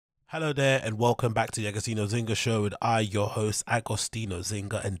Hello there and welcome back to the Agostinho Zinga Show with your host Agostinho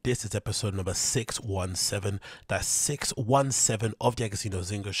Zinga, and this is episode number 617. That's 617 of the Agostinho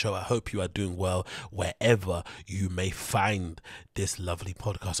Zinga Show. I hope you are doing well wherever you may find this lovely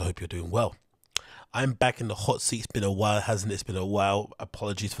podcast. I hope you're doing well. I'm back in the hot seat. It's been a while, hasn't it? It's been a while.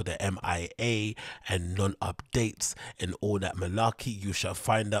 Apologies for the MIA and non-updates and all that malarkey. You shall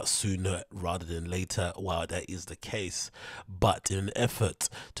find out sooner rather than later while that is the case. But in an effort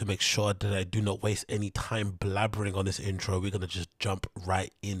to make sure that I do not waste any time blabbering on this intro, we're going to just jump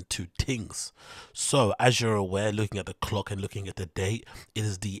right into things. So, as you're aware, looking at the clock and looking at the date, it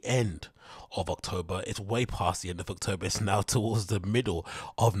is the end of October. It's way past the end of October. It's now towards the middle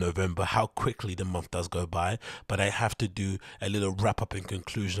of November. How quickly the month does go by. But I have to do a little wrap up and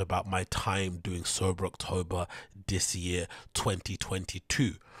conclusion about my time doing Sober October this year,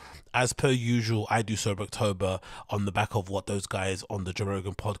 2022. As per usual, I do Sober October on the back of what those guys on the Joe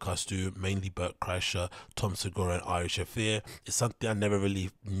podcast do, mainly Bert Kreischer, Tom Segura and Ari Shafir. It's something I never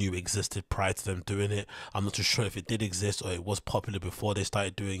really knew existed prior to them doing it. I'm not too sure if it did exist or it was popular before they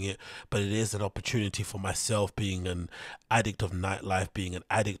started doing it, but it is an opportunity for myself, being an addict of nightlife, being an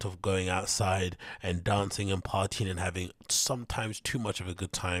addict of going outside and dancing and partying and having sometimes too much of a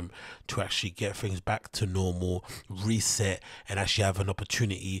good time, to actually get things back to normal, reset, and actually have an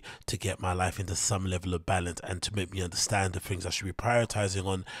opportunity to get my life into some level of balance and to make me understand the things I should be prioritizing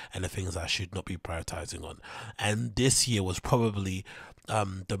on and the things I should not be prioritizing on. And this year was probably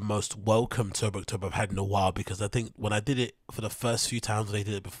the most welcome Sober October I've had in a while, because I think when I did it for the first few times they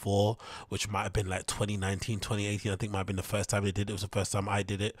did it before, which might have been like 2019, 2018, I think might have been the first time they did it. It was the first time I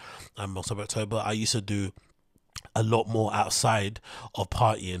did it on Sober October. I used to do a lot more outside of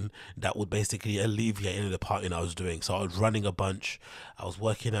partying that would basically alleviate any of the partying I was doing. So I was running a bunch, I was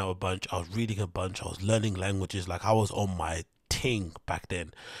working out a bunch, I was reading a bunch, I was learning languages. Like, I was on my ting back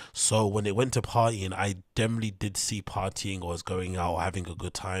then. So when it went to partying, I generally did see partying or was going out or having a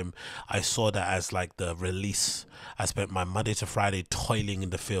good time. I saw that as like the release. I spent my Monday to Friday toiling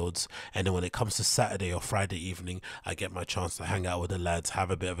in the fields, and then when it comes to Saturday or Friday evening, I get my chance to hang out with the lads,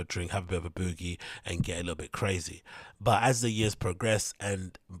 have a bit of a drink, have a bit of a boogie, and get a little bit crazy. But as the years progress,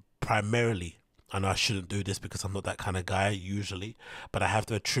 and primarily, I know I shouldn't do this because I'm not that kind of guy usually, but I have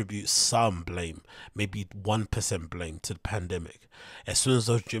to attribute some blame, maybe 1% blame, to the pandemic. As soon as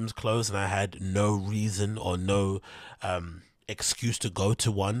those gyms closed and I had no reason or no excuse to go to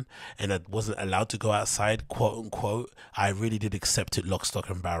one, and I wasn't allowed to go outside, quote unquote, I really did accept it lock, stock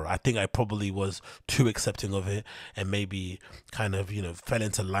and barrel. I think I probably was too accepting of it and maybe kind of, fell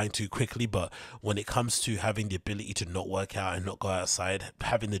into line too quickly. But when it comes to having the ability to not work out and not go outside,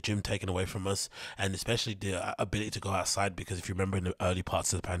 having the gym taken away from us, and especially the ability to go outside, because if you remember in the early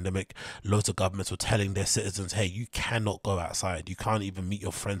parts of the pandemic, loads of governments were telling their citizens, hey, you cannot go outside. You can't even meet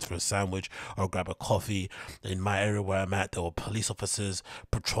your friends for a sandwich or grab a coffee. In my area where I'm at, there were police officers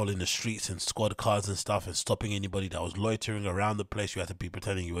patrolling the streets and squad cars and stuff and stopping anybody that was loitering around the place. You had to be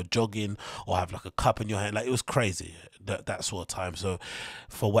pretending you were jogging or have like a cup in your hand. Like, it was crazy, that sort of time. So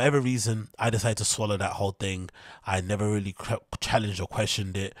for whatever reason, I decided to swallow that whole thing. I never really challenged or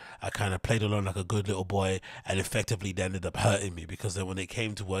questioned it. I kind of played along like a good little boy, and effectively they ended up hurting me, because then when it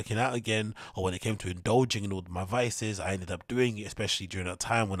came to working out again, or when it came to indulging in all my vices, I ended up doing it, especially during that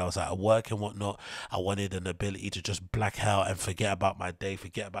time when I was out of work and whatnot. I wanted an ability to just black out and forget about my day,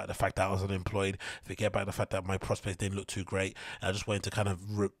 forget about the fact that I was unemployed, forget about the fact that my prospects didn't look too great. And I just wanted to kind of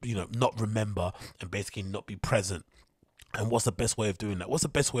not remember and basically not be present. And what's the best way of doing that? What's the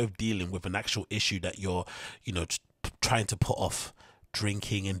best way of dealing with an actual issue that you're trying to put off?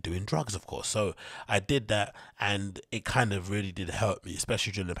 Drinking and doing drugs, of course. So I did that, and it kind of really did help me,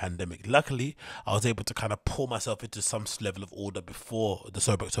 especially during the pandemic. Luckily, I was able to kind of pull myself into some level of order before the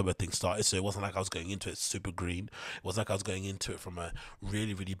Sober October thing started. So it wasn't like I was going into it super green. It wasn't like I was going into it from a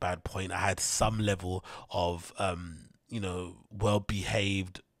really, really bad point. I had some level of well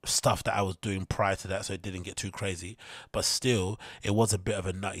behaved stuff that I was doing prior to that, so it didn't get too crazy, but still it was a bit of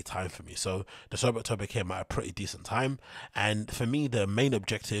a nutty time for me. So the Sober October came at a pretty decent time, and for me the main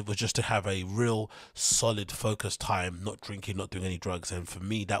objective was just to have a real solid focused time, not drinking, not doing any drugs. And for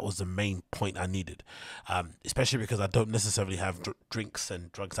me that was the main point I needed, especially because I don't necessarily have drinks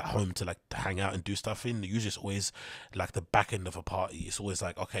and drugs at home to hang out and do stuff in. Usually it's always like the back end of a party. It's always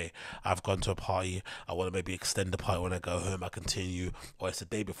like, okay, I've gone to a party, I want to maybe extend the party. When I go home I continue, or it's the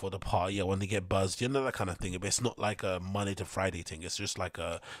day before the party, I want to get buzzed, that kind of thing. But it's not like a Monday to Friday thing. It's just like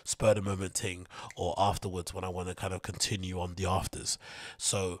a spur of the moment thing, or afterwards when I want to kind of continue on the afters.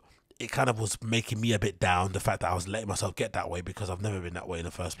 So it kind of was making me a bit down, the fact that I was letting myself get that way, because I've never been that way in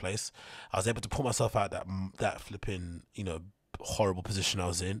the first place. I was able to pull myself out that flipping horrible position I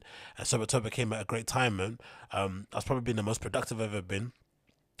was in. And so October came at a great time, man. That's probably been the most productive I've ever been,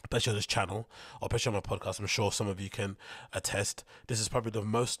 especially on this channel, or especially on my podcast. I'm sure some of you can attest. This is probably the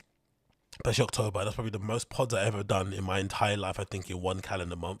most, especially October, that's probably the most pods I've ever done in my entire life, I think, in one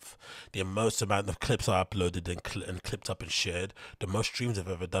calendar month. The most amount of clips I uploaded and clipped up and shared. The most streams I've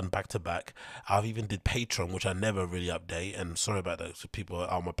ever done back to back. I've even did Patreon, which I never really update, and sorry about that to people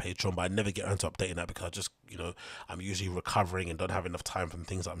on my Patreon, but I never get around to updating that because I just, you know, I'm usually recovering and don't have enough time from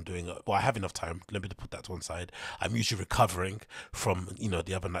things that I'm doing. Well, I have enough time, let me put that to one side. I'm usually recovering from, you know,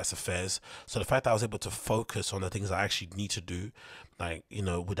 the other night's affairs. So the fact that I was able to focus on the things I actually need to do, like, you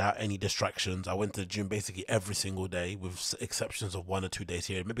know, without any distractions. I went to the gym basically every single day, with exceptions of 1 or 2 days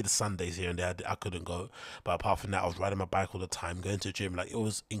here, maybe the Sundays here and there I couldn't go, but apart from that I was riding my bike all the time, going to the gym. Like, it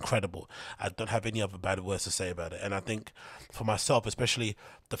was incredible. I don't have any other bad words to say about it. And I think for myself, especially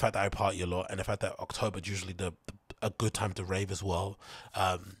the fact that I party a lot, and the fact that October is usually a good time to rave as well.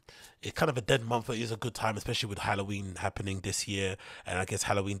 It's kind of a dead month, but it is a good time, especially with Halloween happening this year. And I guess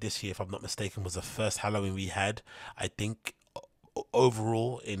Halloween this year, if I'm not mistaken, was the first Halloween we had, I think,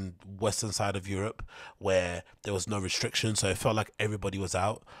 overall in western side of Europe, where there was no restriction. So it felt like everybody was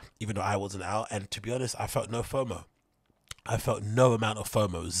out, even though I wasn't out. And to be honest, I felt no FOMO. I felt no amount of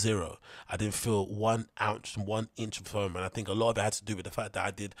FOMO, zero. I didn't feel 1 ounce, 1 inch of FOMO. And I think a lot of it had to do with the fact that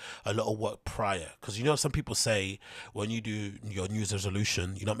I did a lot of work prior. Because, you know, some people say when you do your New Year's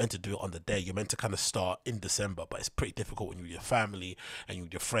resolution, you're not meant to do it on the day. You're meant to kind of start in December. But it's pretty difficult when you're with your family and you're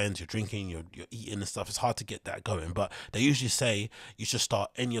with your friends, you're drinking, you're eating and stuff. It's hard to get that going. But they usually say you should start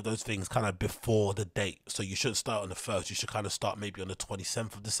any of those things kind of before the date. So you shouldn't start on the 1st. You should kind of start maybe on the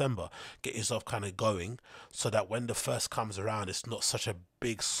 27th of December. Get yourself kind of going so that when the 1st comes around, it's not such a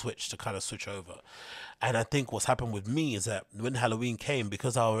big switch to kind of switch over. And I think what's happened with me is that when Halloween came,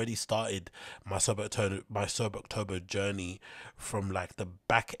 because I already started my sober October journey from like the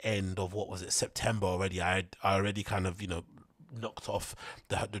back end of, what was it, September already. I already kind of, you know, knocked off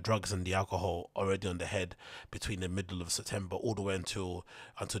the drugs and the alcohol already on the head between the middle of September all the way until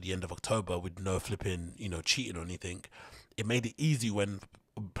the end of October, with no flipping, you know, cheating or anything. It made it easy when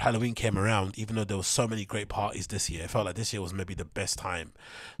Halloween came around. Even though there were so many great parties this year, I felt like this year was maybe the best time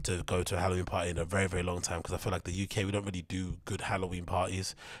to go to a Halloween party in a very, very long time, because I feel like the UK, we don't really do good Halloween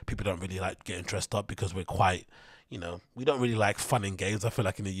parties. People don't really like getting dressed up because we're quite, you know, we don't really like fun and games. I feel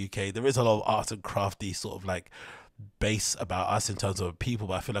like in the UK there is a lot of art and crafty sort of like base about us in terms of people,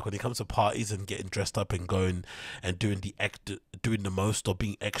 but I feel like when it comes to parties and getting dressed up and going and doing the most, or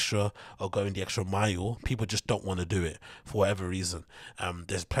being extra, or going the extra mile, people just don't want to do it for whatever reason.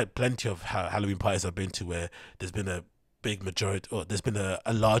 There's plenty of Halloween parties I've been to where there's been a big majority, or there's been a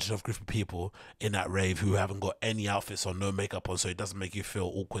large enough group of people in that rave who haven't got any outfits or no makeup on, so it doesn't make you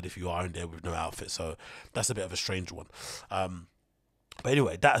feel awkward if you are in there with no outfit. So that's a bit of a strange one. But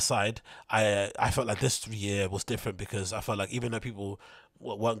anyway, that aside, I felt like this year was different, because I felt like even though people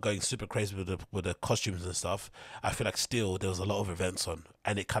weren't going super crazy with the costumes and stuff, I feel like still there was a lot of events on,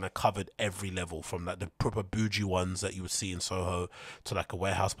 and it kind of covered every level, from like the proper bougie ones that you would see in Soho to like a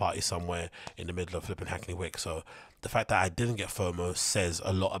warehouse party somewhere in the middle of flipping Hackney Wick. So the fact that I didn't get FOMO says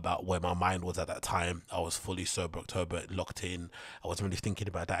a lot about where my mind was at that time. I was fully sober October, locked in. I wasn't really thinking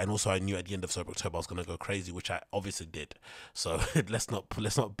about that, and also I knew at the end of sober October I was gonna go crazy, which I obviously did. So let's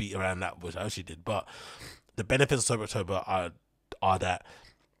not beat around that, which I actually did. But the benefits of sober October are that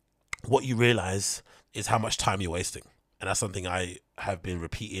what you realize is how much time you're wasting. And that's something I have been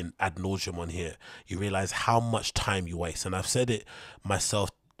repeating ad nauseum on here. You realize how much time you waste. And I've said it myself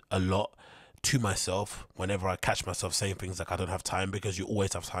a lot to myself whenever I catch myself saying things like I don't have time, because you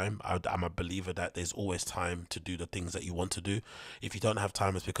always have time. I'm a believer that there's always time to do the things that you want to do. If you don't have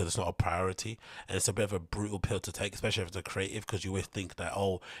time, it's because it's not a priority, and it's a bit of a brutal pill to take, especially if it's a creative, because you always think that,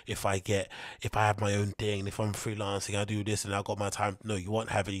 oh, if I have my own thing, if I'm freelancing, I do this and I got my time. No, you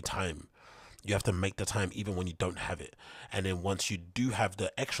won't have any time. You have to make the time even when you don't have it. And then once you do have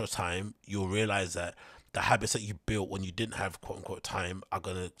the extra time, you'll realize that the habits that you built when you didn't have quote unquote time are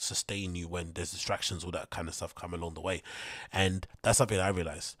going to sustain you when there's distractions, all that kind of stuff come along the way. And that's something I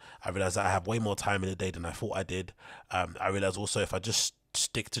realized. I realized that I have way more time in a day than I thought I did. I realized also if I just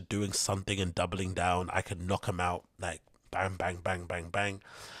stick to doing something and doubling down, I can knock them out like bang, bang, bang, bang, bang.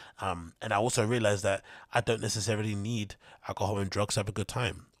 And I also realized that I don't necessarily need alcohol and drugs to have a good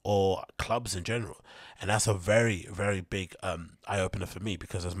time, or clubs in general. And that's a very, very big eye opener for me,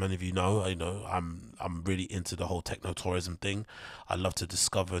 because as many of you know, I'm really into the whole techno tourism thing. I love to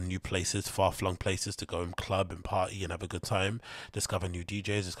discover new places, far flung places to go and club and party and have a good time, discover new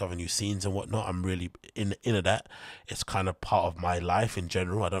DJs, discover new scenes and whatnot. I'm really into that. It's kind of part of my life in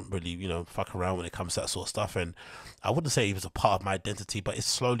general. I don't really, fuck around when it comes to that sort of stuff. And I wouldn't say it was a part of my identity, but it's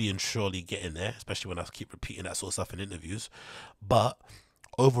slowly and surely getting there, especially when I keep repeating that sort of stuff in interviews. But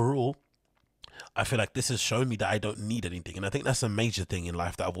overall, I feel like this has shown me that I don't need anything. And I think that's a major thing in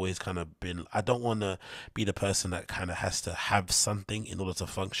life that I've always kind of been. I don't want to be the person that kind of has to have something in order to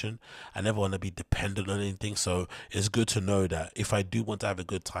function. I never want to be dependent on anything. So it's good to know that if I do want to have a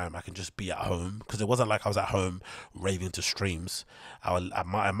good time, I can just be at home. Because it wasn't like I was at home raving to streams. I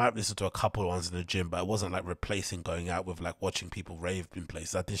might listen to a couple of ones in the gym, but it wasn't like replacing going out with like watching people rave in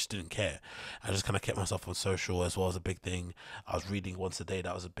places. I just didn't care. I just kind of kept myself on social as well as a big thing. I was reading once a day.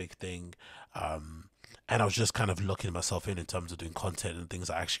 That was a big thing. And I was just kind of looking myself in terms of doing content and things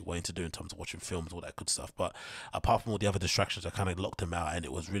I actually wanted to do in terms of watching films, all that good stuff. But apart from all the other distractions, I kind of locked them out, and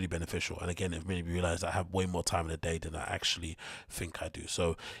it was really beneficial. And again, it made me realize I have way more time in a day than I actually think I do.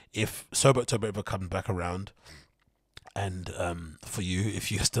 So if Sober October ever comes back around, and for you,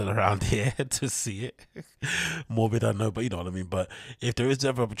 if you're still around here to see it, morbid, I know, but you know what I mean. But if there is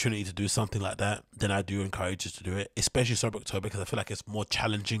ever opportunity to do something like that, then I do encourage you to do it, especially Sober October, because I feel like it's more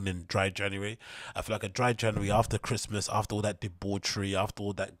challenging than Dry January. I feel like a Dry January, after Christmas, after all that debauchery, after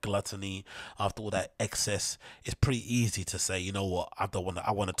all that gluttony, after all that excess, it's pretty easy to say, you know what, I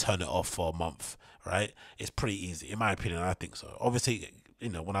want to turn it off for a month, right? It's pretty easy, in my opinion. I think so. Obviously,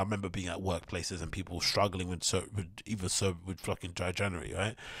 when I remember being at workplaces and people struggling with fucking Dry January,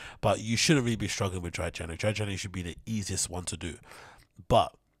 right? But you shouldn't really be struggling with Dry January. Dry January should be the easiest one to do.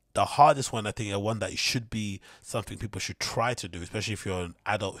 But the hardest one, I think, one that should be something people should try to do, especially if you're an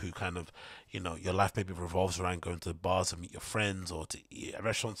adult who kind of, your life maybe revolves around going to bars and meet your friends, or to eat at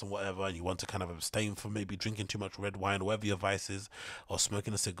restaurants and whatever, and you want to kind of abstain from maybe drinking too much red wine, or whatever your vice is, or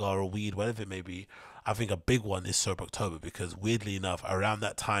smoking a cigar or weed, whatever it may be. I think a big one is Sober October, because weirdly enough, around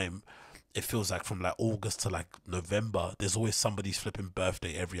that time, it feels like from like August to like November, there's always somebody's flipping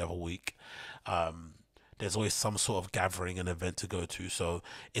birthday every other week. There's always some sort of gathering and event to go to, so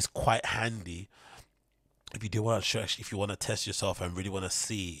it's quite handy if you do want to if you want to test yourself and really want to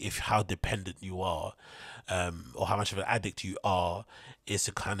see how dependent you are, or how much of an addict you are, is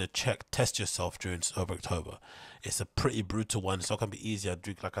to kind of test yourself during Sober October. It's a pretty brutal one. It's not going to be easy.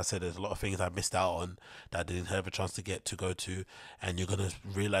 Like I said, there's a lot of things I missed out on that I didn't have a chance to go to, and you're going to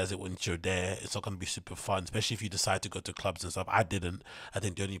realize it when you're there. It's not going to be super fun, especially if you decide to go to clubs and stuff. I didn't. I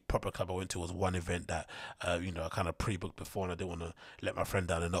think the only proper club I went to was one event that, I kind of pre-booked before, and I didn't want to let my friend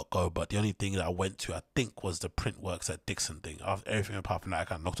down and not go. But the only thing that I went to, I think, was the Print Works at Dixon thing. After everything apart from that, I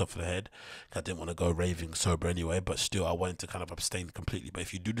kind of knocked off the head. I didn't want to go raving sober anyway, but still, I wanted to kind of abstain completely. But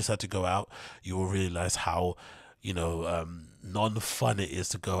if you do decide to go out, you will realize how non-fun it is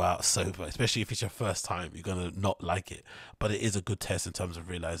to go out sober, especially if it's your first time. You're gonna not like it, but it is a good test in terms of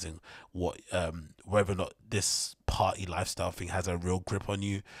realizing what whether or not this party lifestyle thing has a real grip on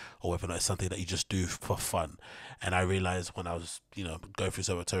you, or whether or not it's something that you just do for fun. And I realized when I was going through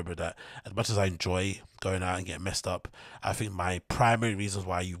Sober October that as much as I enjoy going out and getting messed up, I think my primary reasons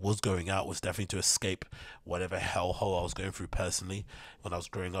why I was going out was definitely to escape whatever hellhole I was going through personally when I was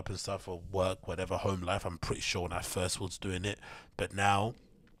growing up and stuff, or work, whatever, home life. I'm pretty sure when I first was doing it, but now,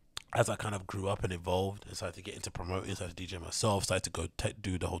 as I kind of grew up and evolved and started to get into promoting, started to DJ myself, started to go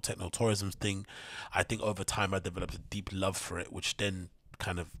do the whole techno tourism thing, I think over time I developed a deep love for it, which then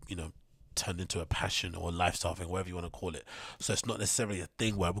kind of, turned into a passion or a lifestyle thing, whatever you want to call it. So it's not necessarily a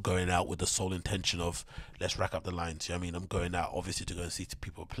thing where we're going out with the sole intention of let's rack up the lines. You know what I mean? I'm going out obviously to go and see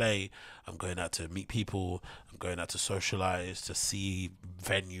people play. I'm going out to meet people. I'm going out to socialize, to see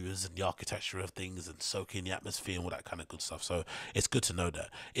venues and the architecture of things and soak in the atmosphere and all that kind of good stuff. So it's good to know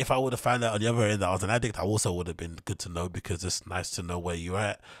that. If I would have found out on the other end that I was an addict, I also would have been good to know, because it's nice to know where you're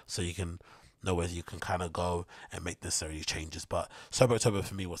at, so you can know where you can kind of go and make necessary changes. But Sober October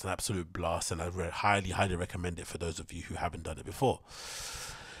for me was an absolute blast, and I highly recommend it for those of you who haven't done it before.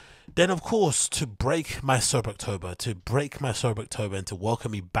 Then, of course, to break my Sober October and to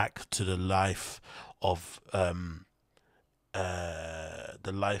welcome me back to the life of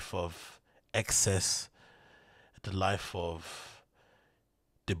excess, the life of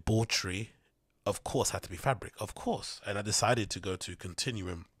debauchery, of course, had to be Fabric, of course. And I decided to go to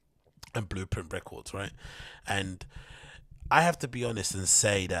CONTINUUM and Blueprint Records, right? And I have to be honest and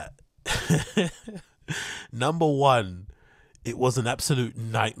say that number one, it was an absolute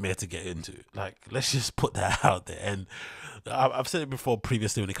nightmare to get into. Like, let's just put that out there. And I've said it before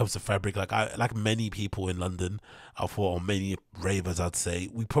previously when it comes to fabric. Like many people in London, or many ravers, I'd say,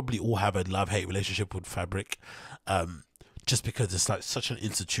 we probably all have a love-hate relationship with fabric. Just because it's like such an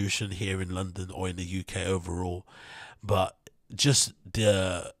institution here in London or in the UK overall. But just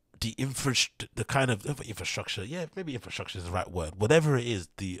the kind of infrastructure, yeah, maybe infrastructure is the right word, whatever it is,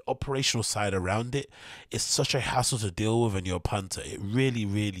 the operational side around it is such a hassle to deal with when you're a punter. It really,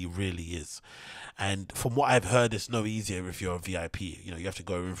 really, really is. And from what I've heard, it's no easier if you're a VIP. You know, you have to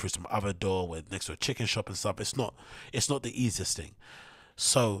go in through some other door where next to a chicken shop and stuff. It's not the easiest thing.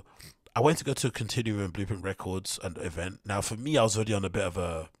 So I went to go to CONTINUUM Blueprint Records, an event. Now for me, I was already on a bit of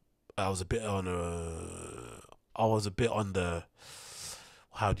a I was a bit on the,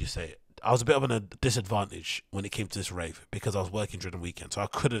 how do you say it? I was a bit of a disadvantage when it came to this rave because I was working during the weekend, so I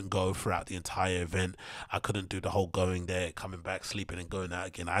couldn't go throughout the entire event. I couldn't do the whole going there, coming back, sleeping, and going out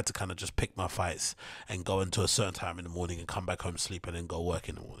again. I had to kind of just pick my fights and go into a certain time in the morning and come back home, sleep, and then go work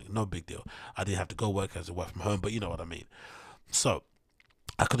in the morning. No big deal. I didn't have to go work as a work from home, but you know what I mean. So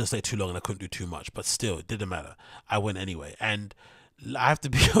I couldn't stay too long and I couldn't do too much, but still, it didn't matter. I went anyway, and I have to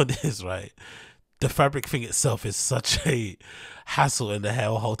be honest, right? The fabric thing itself is such a hassle and a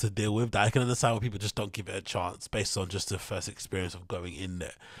hellhole to deal with that I can understand why people just don't give it a chance based on just the first experience of going in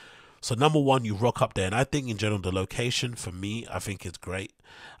there. So number one, you rock up there, and I think in general the location for me, I think it's great.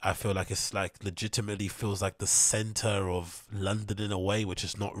 I feel like it's like legitimately feels like the center of London in a way, which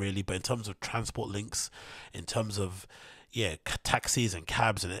is not really, but in terms of transport links, in terms of taxis and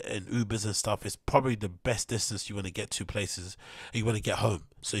cabs and Ubers and stuff, it's probably the best distance you want to get to places. You want to get home,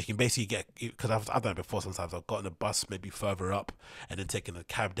 so you can basically get, because I've done it before. Sometimes I've gotten a bus maybe further up and then taken a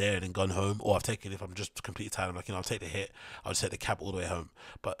cab there and then gone home, or I've taken, if I'm just completely tired, I'm like, I'll take the hit, I'll just take the cab all the way home.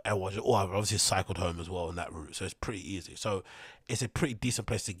 But I've obviously cycled home as well on that route, so it's pretty easy. So it's a pretty decent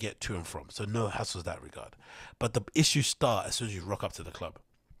place to get to and from, so no hassles in that regard. But the issues start as soon as you rock up to the club.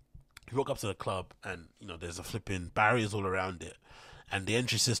 You walk up to the club and, there's a flipping barriers all around it. And the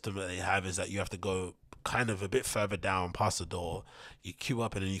entry system that they have is that you have to go kind of a bit further down past the door. You queue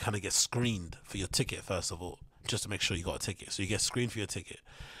up and then you kind of get screened for your ticket, first of all, just to make sure you got a ticket. So you get screened for your ticket.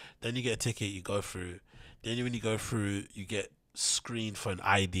 Then you get a ticket, you go through. Then when you go through, you get screened for an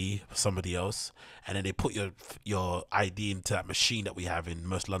ID for somebody else. And then they put your ID into that machine that we have in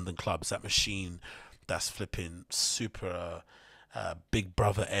most London clubs. That machine that's flipping super... Big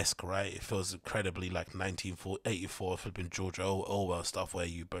Brother-esque, right? It feels incredibly like 1984 flipping George Orwell stuff, where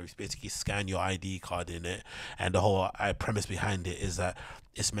you basically scan your ID card in it, and the whole premise behind it is that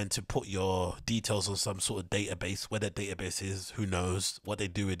it's meant to put your details on some sort of database. Where that database is, who knows? What they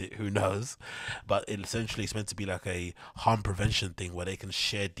do with it, who knows? But essentially it's meant to be like a harm prevention thing where they can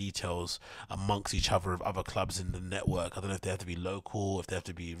share details amongst each other of other clubs in the network. I don't know if they have to be local, if they have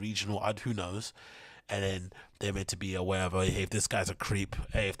to be regional, who knows? And then they're meant to be aware of, hey, if this guy's a creep,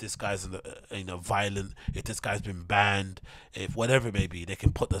 hey, if this guy's violent, if this guy's been banned, if whatever it may be, they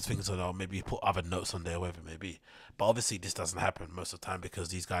can put those things on, or maybe put other notes on there, whatever it may be. But obviously this doesn't happen most of the time because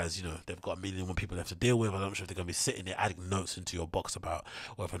these guys, they've got 1,000,001 people they have to deal with. I'm not sure if they're going to be sitting there adding notes into your box about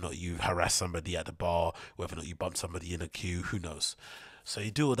whether or not you harass somebody at the bar, whether or not you bump somebody in a queue, who knows. So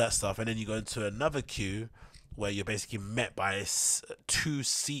you do all that stuff, and then you go into another queue where you're basically met by two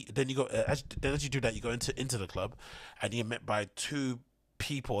seat. Then you go as you do that, you go into the club, and you're met by two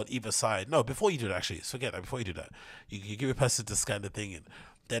people on either side. No, before you do that, actually, forget that. Before you do that, you give a person to scan the thing in.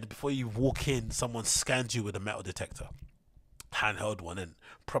 Then before you walk in, someone scans you with a metal detector, handheld one, and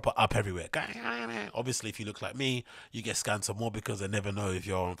proper up everywhere. Obviously, if you look like me, you get scanned some more because they never know if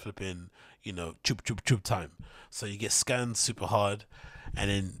you're on flipping, choop time. So you get scanned super hard.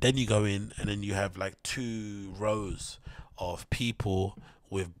 And then you go in, and then you have like 2 rows of people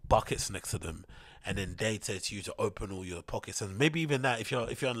with buckets next to them, and then they say to you to open all your pockets, and maybe even that, if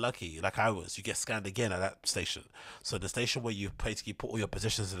you're unlucky, like I was, you get scanned again at that station. So the station where you basically put all your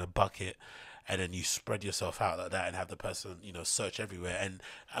positions in a bucket, and then you spread yourself out like that and have the person, search everywhere. And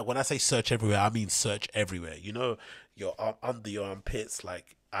when I say search everywhere, I mean search everywhere. Your under your armpits,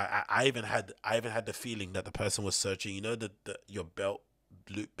 like I even had the feeling that the person was searching, your belt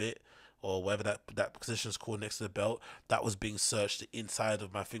loop bit, or whatever that position is called next to the belt, that was being searched. The inside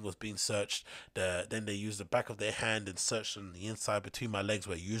of my finger was being searched. Then they used the back of their hand and searched on the inside between my legs,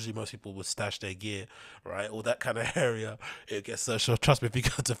 where usually most people would stash their gear, right? All that kind of area, it gets searched. So trust me, if you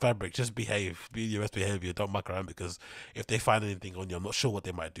go to fabric, just behave, be your best behavior, don't muck around, because if they find anything on you, I'm not sure what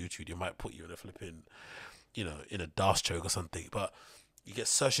they might do to you. They might put you in a flipping, in a DAS choke or something. But you get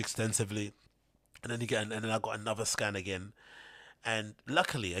searched extensively, and then I got another scan again. And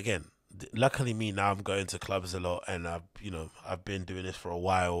luckily, again, luckily me now, I'm going to clubs a lot, and I've been doing this for a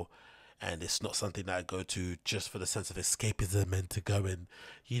while, and it's not something that I go to just for the sense of escapism and to go and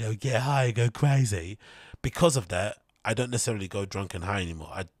get high and go crazy. Because of that, I don't necessarily go drunk and high anymore.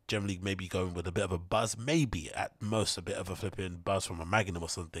 I generally maybe go in with a bit of a buzz, maybe at most a bit of a flipping buzz from a Magnum or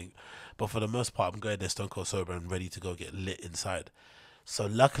something, but for the most part I'm going there stone cold sober and ready to go get lit inside. So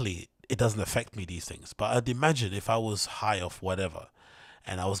luckily it doesn't affect me, these things. But I'd imagine if I was high off whatever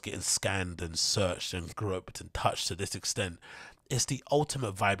and I was getting scanned and searched and groped and touched to this extent, it's the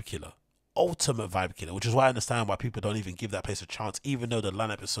ultimate vibe killer. Ultimate vibe killer, which is why I understand why people don't even give that place a chance, even though the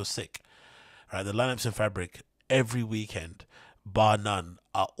lineup is so sick. Right? The lineups in Fabric every weekend, bar none,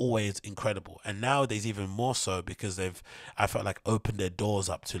 are always incredible. And nowadays even more so, because I felt like, opened their doors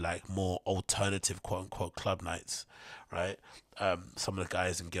up to like more alternative quote unquote club nights, right? Some of the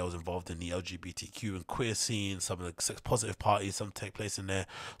guys and girls involved in the LGBTQ and queer scene, some of the sex positive parties, some take place in there.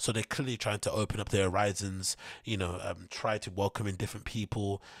 So they're clearly trying to open up their horizons, try to welcome in different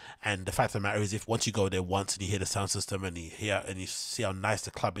people. And the fact of the matter is, if once you go there once and you hear the sound system and you see how nice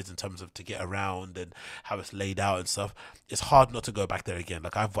the club is in terms of to get around and how it's laid out and stuff, it's hard not to go back there again.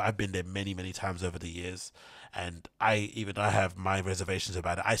 Like I've been there many times over the years, and I have my reservations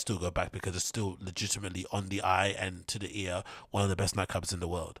about it. I still go back because it's still legitimately, on the eye and to the ear, one of the best nightclubs in the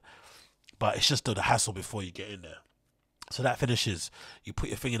world. But it's just still the hassle before you get in there. So that finishes, you put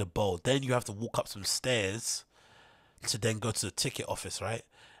your thing in a bowl, then you have to walk up some stairs to then go to the ticket office, right?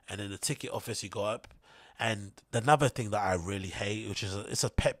 And in the ticket office you go up. And another thing that I really hate, which is it's a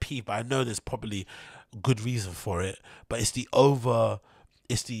pet peeve, but I know there's probably good reason for it, but it's the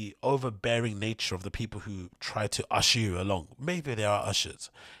overbearing nature of the people who try to usher you along. Maybe they are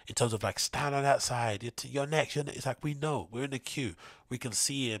ushers in terms of like, stand on that side, you're next, you're next. It's like, we know, we're in the queue, we can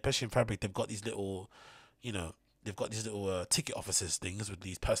see, especially in Fabric, they've got these little ticket offices things with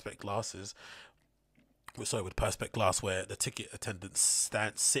these perspex glasses. With perspex glass, where the ticket attendants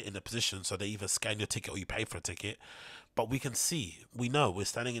sit in a position, so they either scan your ticket or you pay for a ticket. But we can see, we know, we're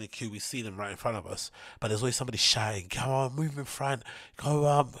standing in a queue, we see them right in front of us, but there's always somebody shouting, come on, move in front,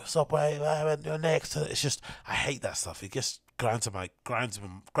 go stop, wait, you're next. It's just, I hate that stuff. It just grinds my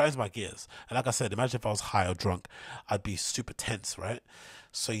gears. And like I said, imagine if I was high or drunk, I'd be super tense, right?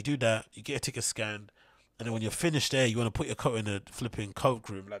 So you do that, you get a ticket scanned, and then when you're finished there, you want to put your coat in the flipping coat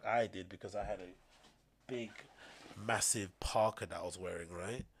room, like I did, because I had a big massive parka that I was wearing,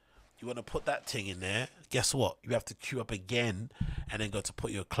 right? You want to put that thing in there, guess what, you have to queue up again and then go to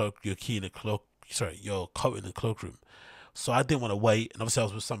put your coat in the cloakroom. So I didn't want to wait, and obviously I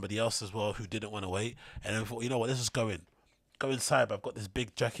was with somebody else as well who didn't want to wait, and then I thought, you know what, let's just go inside. But I've got this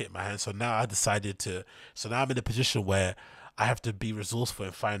big jacket in my hand, so now I'm in a position where I have to be resourceful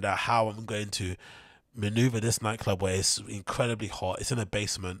and find out how I'm going to maneuver this nightclub where it's incredibly hot, it's in a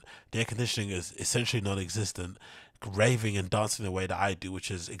basement, the air conditioning is essentially non-existent, raving and dancing the way that I do,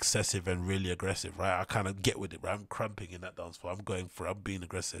 which is excessive and really aggressive, right? I kind of get with it, right? I'm cramping in that dance floor, I'm being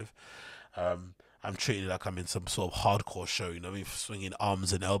aggressive. I'm treating it like I'm in some sort of hardcore show, you know what I mean, swinging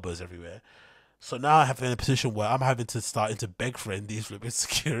arms and elbows everywhere. So now I have in a position where I'm having to start to beg for these flipping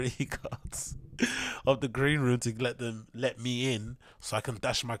security guards of the green room to let me in so I can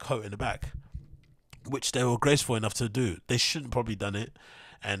dash my coat in the back, which they were graceful enough to do. They shouldn't probably done it,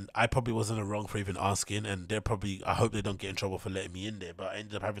 and I probably wasn't in the wrong for even asking, and I hope they don't get in trouble for letting me in there, but I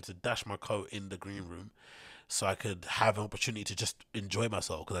ended up having to dash my coat in the green room so I could have an opportunity to just enjoy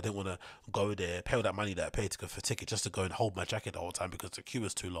myself, because I didn't want to go there, pay all that money that I paid to go for a ticket just to go and hold my jacket the whole time because the queue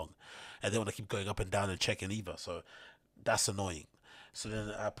was too long, and they want to keep going up and down and checking either, so that's annoying. So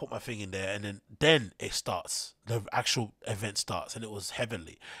then I put my thing in there, and then it starts. The actual event starts, and it was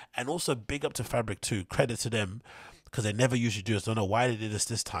heavenly. And also big up to Fabric too. Credit to them, because they never usually do this. I don't know why they did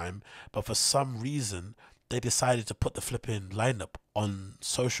this time, but for some reason they decided to put the flipping lineup on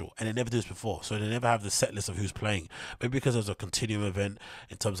social, and they never did this before. So they never have the set list of who's playing. Maybe because it was a continuum event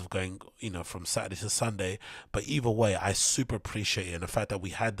in terms of going, from Saturday to Sunday. But either way, I super appreciate it, and the fact that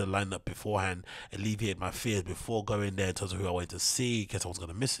we had the lineup beforehand alleviated my fears before going there in terms of who I wanted to see, in case I was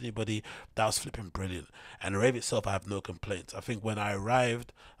going to miss anybody. That was flipping brilliant. And the rave itself, I have no complaints. I think when I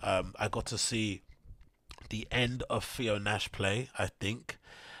arrived, I got to see the end of Theo Nash play, I think.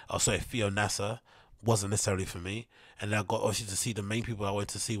 Oh, sorry, Theo Nasser. Wasn't necessarily for me, and I got obviously to see the main people I wanted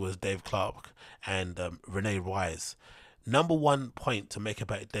to see was Dave Clark and Renee Wise. Number one point to make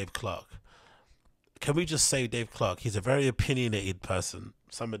about Dave Clark, can we just say Dave Clark, he's a very opinionated person,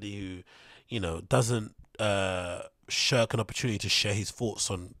 somebody who doesn't shirk an opportunity to share his thoughts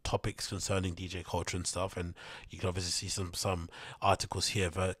on topics concerning DJ culture and stuff. And you can obviously see some articles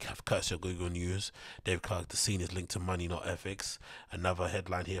here, courtesy of Google News. Dave Clark, the scene is linked to money, not ethics. Another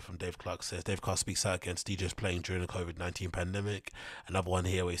headline here from Dave Clark says Dave Clark speaks out against DJs playing during the COVID-19 pandemic. Another one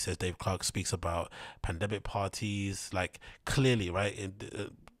here where he says Dave Clark speaks about pandemic parties, like clearly, right, in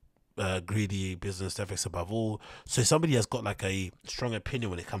greedy business ethics above all. So somebody has got like a strong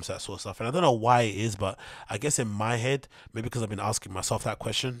opinion when it comes to that sort of stuff, and I don't know why it is, but I guess in my head, maybe because I've been asking myself that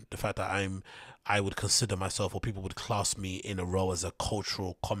question, the fact that I would consider myself, or people would class me in a role as a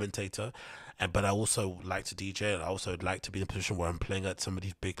cultural commentator, but I also like to DJ, and I also like to be in a position where I'm playing at some of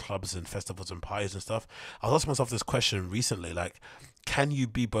these big clubs and festivals and parties and stuff. I was asking myself this question recently, like, can you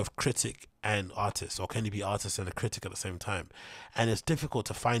be both critic and artist, or can you be artist and a critic at the same time? And it's difficult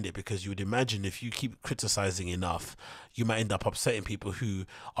to find it, because you would imagine if you keep criticizing enough, you might end up upsetting people who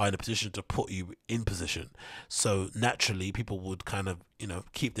are in a position to put you in position. So naturally, people would kind of, you know,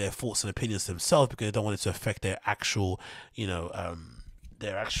 keep their thoughts and opinions to themselves, because they don't want it to affect their actual, you know,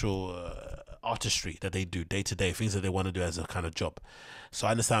 artistry that they do day to day, things that they want to do as a kind of job. So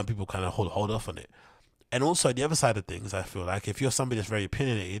I understand people kind of hold off on it. And also the other side of things, I feel like if you're somebody that's very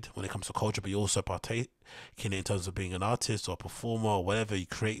opinionated when it comes to culture, but you also partake in it in terms of being an artist or a performer or whatever, you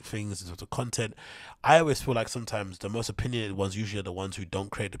create things in terms of content, I always feel like sometimes the most opinionated ones usually are the ones who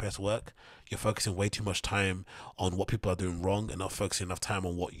don't create the best work. You're focusing way too much time on what people are doing wrong and not focusing enough time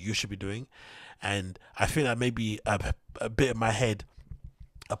on what you should be doing. And I think that maybe a bit of my head,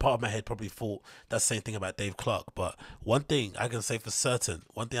 a part of my head probably thought that same thing about Dave Clark. But one thing I can say for certain,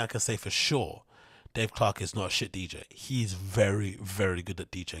 one thing I can say for sure, Dave Clark is not a shit DJ. He's very, very good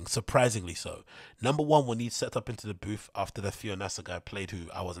at DJing, surprisingly so. Number one, when he set up into the booth after the FIYAAAAAAAAAAAH guy played, who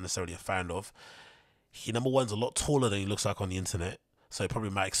I wasn't necessarily a fan of, he, number one's a lot taller than he looks like on the internet. So it probably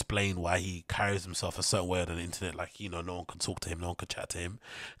might explain why he carries himself a certain way on the internet, like, you know, no one can talk to him, no one can chat to him,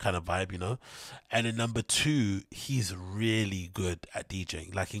 kind of vibe, you know. And then number two, he's really good at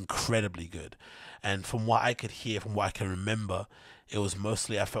DJing, like incredibly good. And from what I could hear, from what I can remember, it was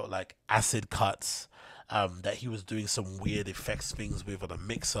mostly, I felt like, acid cuts, that he was doing some weird effects things with on a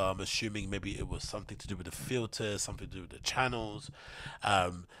mixer. I'm assuming maybe it was something to do with the filters, something to do with the channels.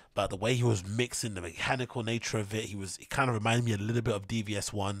 But the way he was mixing, the mechanical nature of it, it kind of reminded me a little bit of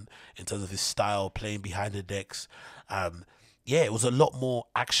DVS1 in terms of his style, playing behind the decks. Yeah, it was a lot more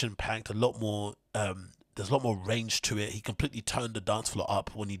action-packed, a lot more... there's a lot more range to it. He completely turned the dance floor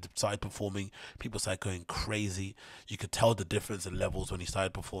up when he started performing. People started going crazy. You could tell the difference in levels when he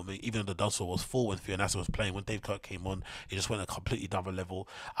started performing. Even though the dance floor was full when FIYAAAAAAAAAAH was playing, when Dave Clark came on, it just went a completely different level.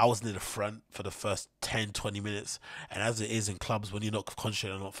 I was near the front for the first 10-20 minutes, and as it is in clubs, when you're not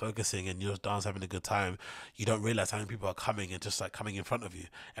concentrating and not focusing and you're just dance having a good time, you don't realize how many people are coming and just like coming in front of you.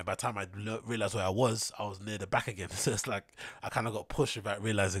 And by the time I realized where I was near the back again. So it's like I kind of got pushed without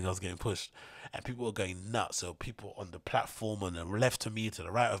realizing I was getting pushed, and people were going nuts. So people on the platform on the left of me, to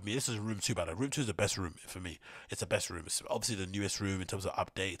the right of me. This is room 2, by the way. Room 2 is the best room for me. It's the best room. It's obviously the newest room in terms of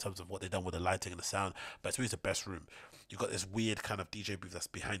update, in terms of what they've done with the lighting and the sound, but it's really the best room. You've got this weird kind of DJ booth that's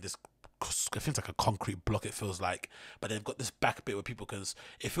behind this, it feels like a concrete block, it feels like, but they've got this back bit where people can,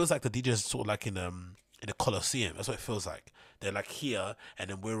 it feels like the DJs sort of like in a Colosseum. That's what it feels like. They're like here,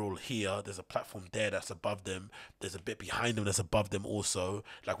 and then we're all here. There's a platform there that's above them. There's a bit behind them that's above them also.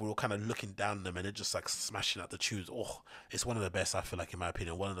 Like we're all kind of looking down on them, and they're just like smashing out the tunes. Oh, it's one of the best, I feel like, in my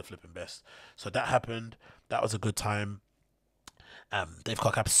opinion, one of the flipping best. So that happened. That was a good time. Dave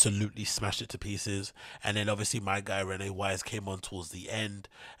Clark absolutely smashed it to pieces, and then obviously my guy Renee Wise came on towards the end,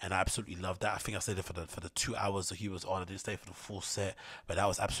 and I absolutely loved that. I think I stayed there for the 2 hours that he was on. I didn't stay for the full set, but that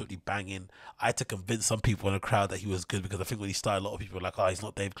was absolutely banging. I had to convince some people in the crowd that he was good, because I think when he started, a lot of people were like, "Oh, he's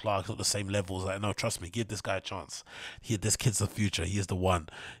not Dave Clark, he's not the same levels." Like, no, trust me, give this guy a chance. This kid's the future. He is the one.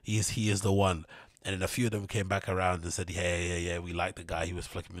 He is the one. And then a few of them came back around and said, yeah, we like the guy. He was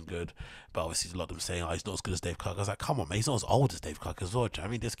flipping good. But obviously a lot of them saying, oh, he's not as good as Dave Clark. I was like, come on, man. He's not as old as Dave Clark as well. I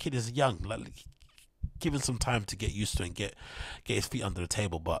mean, this kid is young. Like, give him some time to get used to and get his feet under the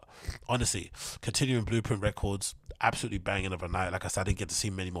table. But honestly, continuing Blueprint Records, absolutely banging of a night. Like I said, I didn't get to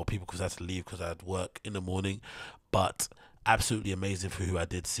see many more people because I had to leave because I had work in the morning. But absolutely amazing for who I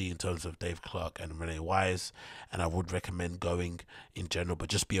did see in terms of Dave Clark and Renee Wise. And I would recommend going in general, but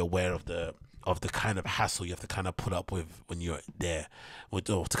just be aware of the kind of hassle you have to kind of put up with when you're there,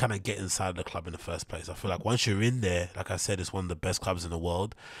 to kind of get inside the club in the first place. I feel like once you're in there, like I said, it's one of the best clubs in the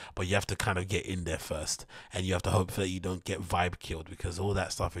world, but you have to kind of get in there first, and you have to hope that you don't get vibe killed, because all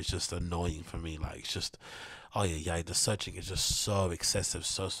that stuff is just annoying for me. Like, it's just, oh yeah, the searching is just so excessive,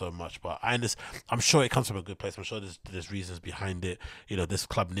 so much. But I'm sure it comes from a good place. I'm sure there's reasons behind it. You know, this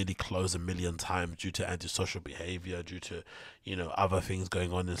club nearly closed a million times due to antisocial behavior, due to, you know, other things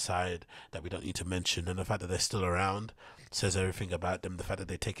going on inside that we don't need to mention. And the fact that they're still around says everything about them. The fact that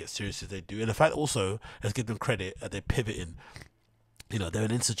they take it seriously as they do, and the fact also, let's give them credit, that they're pivoting. You know, they're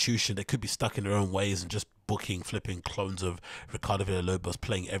an institution. They could be stuck in their own ways and just booking, flipping clones of Ricardo Villalobos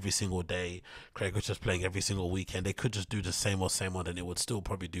playing every single day, Craig Richards playing every single weekend. They could just do the same old, and it would still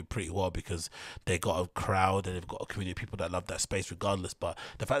probably do pretty well because they got a crowd and they've got a community of people that love that space regardless. But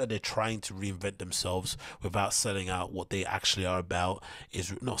the fact that they're trying to reinvent themselves without selling out what they actually are about,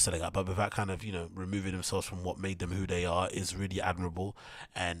 is not selling out, but without kind of, you know, removing themselves from what made them who they are, is really admirable.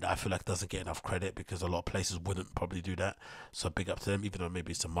 And I feel like it doesn't get enough credit because a lot of places wouldn't probably do that. So big up to them, even though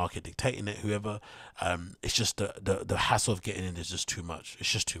maybe it's the market dictating it, whoever. It's just the hassle of getting in is just too much.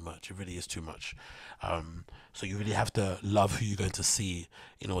 It's just too much. It really is too much. So you really have to love who you're going to see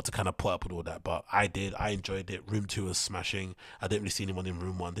in order to kind of put up with all that. But I enjoyed it. Room 2 was smashing. I didn't really see anyone in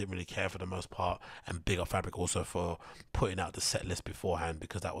room 1. Didn't really care for the most part. And big up Fabric also for putting out the set list beforehand,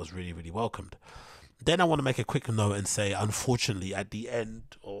 because that was really welcomed. Then I want to make a quick note and say, unfortunately, at the end,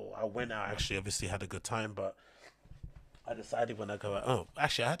 I went out, actually, obviously had a good time, but I decided when I go out, oh,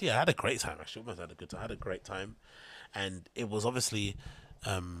 actually, I had a great time. Actually, almost had a good time. I had a great time, and it was obviously,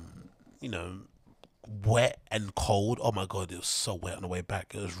 you know, wet and cold. Oh my god, it was so wet on the way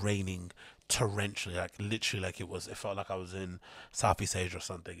back. It was raining torrentially, like literally, like it felt like I was in Southeast Asia or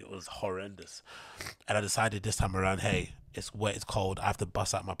something. It was horrendous, and I decided this time around, hey, it's wet, it's cold, I have to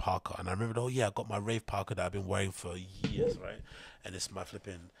bust out my parka. And I remembered, oh yeah, I got my rave parka that I've been wearing for years, right? And it's my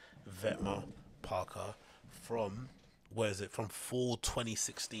flipping VETEMENTS parka from, where is it, from fall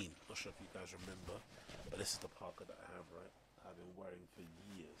 2016. Not sure if you guys remember, but this is the parka that I have, right? I've been wearing for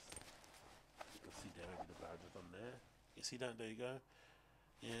years. You can see there, maybe the badge is on there. You see that? There you go.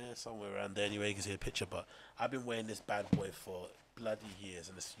 Yeah, somewhere around there. Anyway, you can see a picture. But I've been wearing this bad boy for bloody years,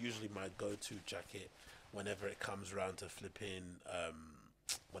 and it's usually my go-to jacket whenever it comes around to flipping,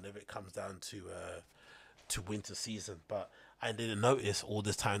 whenever it comes down to winter season. But I didn't notice all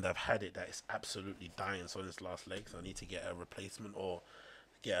this time that I've had it that it's absolutely dying. So on its last leg, so I need to get a replacement or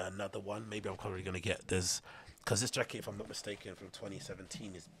get another one. Maybe I'm probably going to get this, because this jacket, if I'm not mistaken, from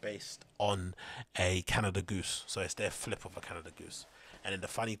 2017 is based on a Canada Goose. So it's their flip of a Canada Goose. And then the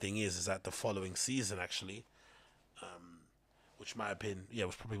funny thing is that the following season, actually, which might have been,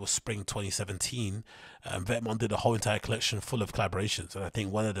 which probably was spring 2017, VETEMENTS did a whole entire collection full of collaborations. And I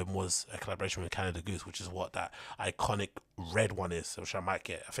think one of them was a collaboration with Canada Goose, which is what that iconic red one is, which I might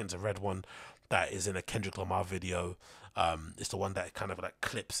get. I think it's a red one that is in a Kendrick Lamar video. It's the one that kind of like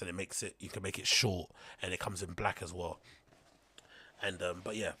clips and it makes it, you can make it short, and it comes in black as well. And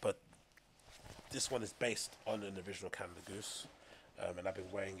but this one is based on an original Canada Goose. And I've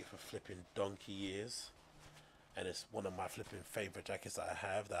been wearing it for flipping donkey years, and it's one of my flipping favorite jackets that I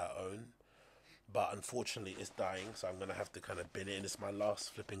have, that I own. But unfortunately it's dying, so I'm gonna have to kind of bin it, and it's my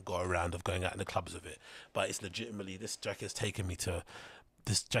last flipping go around of going out in the clubs with it. But it's legitimately, this jacket's taken me to,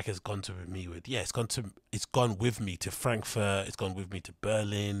 this jacket's gone to me with, it's gone with me to Frankfurt, it's gone with me to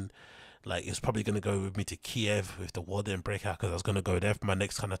Berlin. Like, it's probably going to go with me to Kiev with the war didn't break out, because I was going to go there for my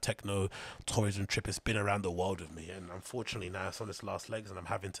next kind of techno tourism trip. It's been around the world with me, and unfortunately now it's on its last legs, and I'm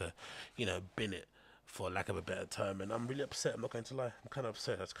having to, bin it, for lack of a better term. And I'm really upset, I'm not going to lie. I'm kind of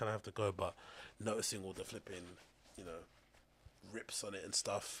upset. I just kind of have to go, but noticing all the flipping, rips on it and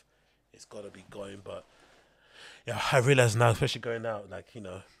stuff, it's got to be going. But yeah, I realize now, especially going out, like,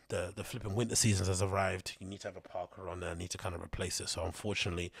 the flipping winter seasons has arrived. You need to have a parka on there. I need to kind of replace it. So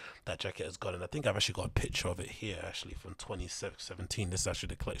unfortunately, that jacket has gone. And I think I've actually got a picture of it here, actually, from 2017. This is actually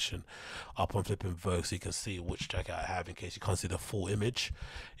the collection up on flipping Vogue, so you can see which jacket I have in case you can't see the full image.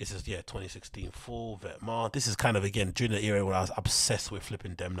 It says, 2016 full VETEMENTS. This is kind of, again, during the era where I was obsessed with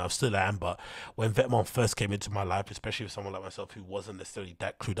flipping DEMNA. I still am, but when VETEMENTS first came into my life, especially with someone like myself who wasn't necessarily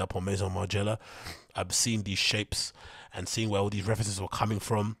that clued up on Maison Margiela, I've seen these shapes and seeing where all these references were coming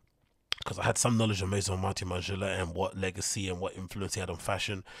from, because I had some knowledge of Maison Margiela and what legacy and what influence he had on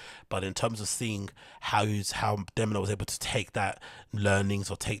fashion. But in terms of seeing how DEMNA was able to take that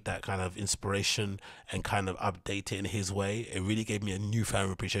learnings or take that kind of inspiration and kind of update it in his way, it really gave me a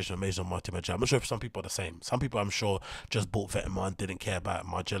newfound appreciation of Maison Margiela. I'm not sure if some people are the same. Some people, I'm sure, just bought VETEMENTS and didn't care about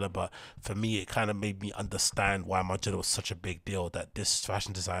Margiela, but for me, it kind of made me understand why Margiela was such a big deal, that this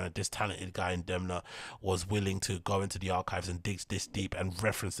fashion designer, this talented guy in DEMNA was willing to go into the archives and dig this deep and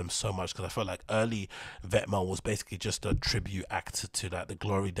reference them so much much, because I felt like early Vetements was basically just a tribute act to like the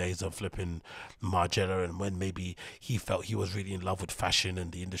glory days of flipping Margiela, and when maybe he felt he was really in love with fashion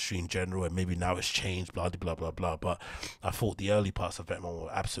and the industry in general, and maybe now it's changed, blah blah blah blah. But I thought the early parts of Vetements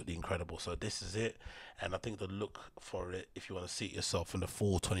were absolutely incredible. So this is it, and I think the look for it, if you want to see it yourself in the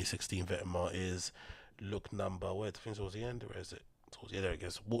fall 2016 Vetements, is look number, where the things towards the end, where is it? Yeah, there it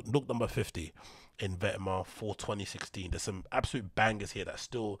goes. Look number 50 in Vetements for 2016. There's some absolute bangers here that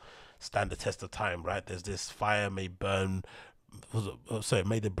still stand the test of time, right? There's this Fire May Burn, sorry,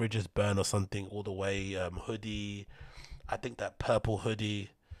 May the Bridges Burn or something all the way, hoodie. I think that purple hoodie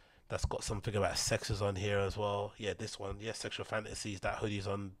that's got something about sexes on here as well. Yeah, this one, yeah, Sexual Fantasies. That hoodie's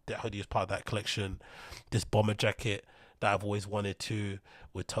on. That hoodie is part of that collection. This bomber jacket that I've always wanted to,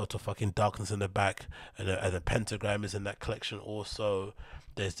 with total fucking darkness in the back, and a pentagram is in that collection also.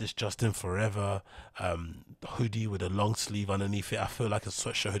 There's this Justin Forever hoodie with a long sleeve underneath it. I feel like a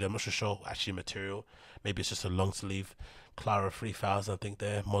sweatshirt hoodie. I'm not sure actually material. Maybe it's just a long sleeve. Clara 3000, I think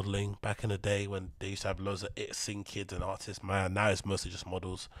they're modeling back in the day when they used to have loads of sing kids and artists. Man, now it's mostly just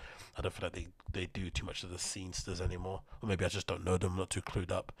models. I don't feel like they do too much of the scenesters anymore, or maybe I just don't know them, not too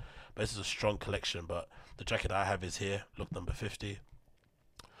clued up. But this is a strong collection. But the jacket I have is here, look number 50,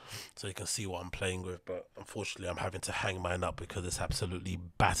 so you can see what I'm playing with. But unfortunately I'm having to hang mine up because it's absolutely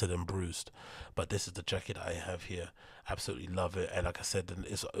battered and bruised. But this is the jacket I have here. Absolutely love it. And like I said,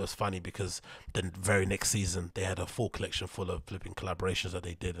 it was funny because the very next season they had a full collection full of flipping collaborations that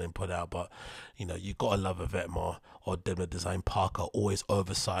they did and put out. But you know, you gotta love a Vetements or DEMNA design Parka. Always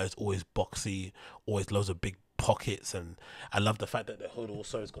oversized, always boxy, always loads of big pockets. And I love the fact that the hood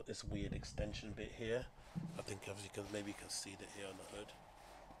also has got this weird extension bit here. I think if you can, maybe you can see that here on the hood,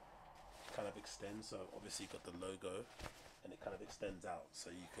 kind of extends. So obviously you got the logo and it kind of extends out,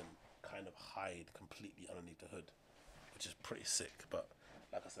 so you can kind of hide completely underneath the hood, which is pretty sick. But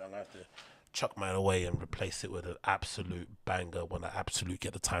like I said, I'm gonna have to chuck mine away and replace it with an absolute banger when I absolutely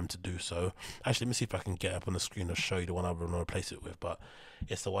get the time to do so. Actually, let me see if I can get up on the screen and show you the one I'm gonna replace it with. But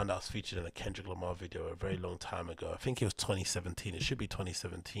it's the one that was featured in a Kendrick Lamar video a very long time ago. I think it was 2017. It should be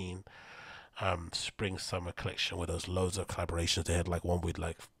 2017. Spring summer collection with those loads of collaborations. They had like one with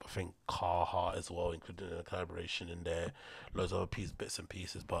like, I think, Carhartt as well, including a collaboration in there, loads of other bits and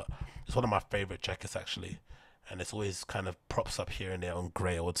pieces. But it's one of my favorite jackets actually, and it's always kind of props up here and there on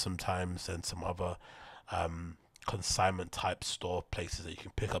Greywood sometimes, and some other consignment type store places that you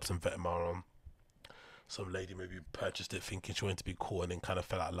can pick up some Vetements on. Some lady maybe purchased it thinking she wanted to be cool and then kind of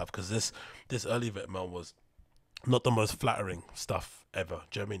fell out of love, because this early Vetements was not the most flattering stuff ever.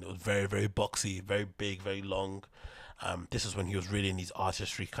 Do you know what I mean? It was very, very boxy, very big, very long. This is when he was really in his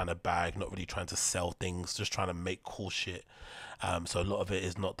artistry kind of bag, not really trying to sell things, just trying to make cool shit. So a lot of it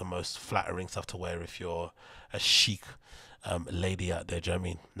is not the most flattering stuff to wear if you're a chic lady out there. Do you know what I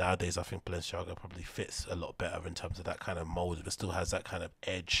mean? Nowadays I think Balenciaga probably fits a lot better in terms of that kind of mold, but still has that kind of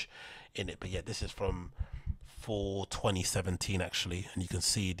edge in it. But yeah, this is from for 2017 actually, and you can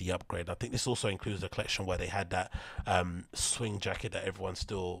see the upgrade. I think this also includes a collection where they had that swing jacket that everyone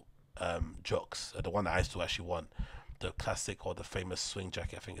still jocks, the one that I still actually want, the classic or the famous swing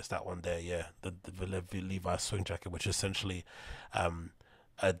jacket. I think it's that one there, yeah, the Levi swing jacket, which is essentially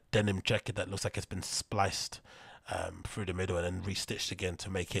a denim jacket that looks like it's been spliced through the middle and then restitched again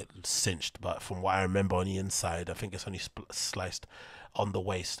to make it cinched. But from what I remember on the inside, I think it's only sliced on the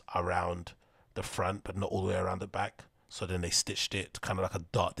waist around the front, but not all the way around the back. So then they stitched it kind of like a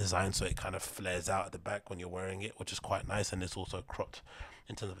dart design, so it kind of flares out at the back when you're wearing it, which is quite nice. And it's also cropped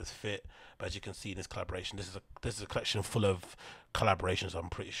in terms of its fit. But as you can see in this collaboration, this is a collection full of collaborations. I'm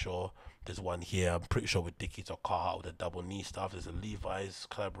pretty sure there's one here, I'm pretty sure with Dickies or Carhartt with the double knee stuff. There's a Levi's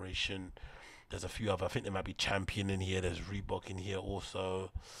collaboration. There's a few other, I think there might be Champion in here. There's Reebok in here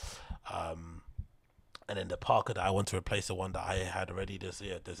also. And then the Parka that I want to replace, the one that I had already, there's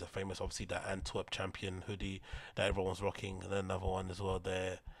a famous, obviously, that Antwerp Champion hoodie that everyone's rocking, and then another one as well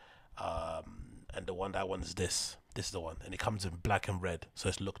there. And the one that I want is this is the one, and it comes in black and red, so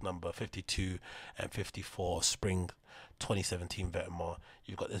it's look number 52 and 54 spring 2017 Vetements.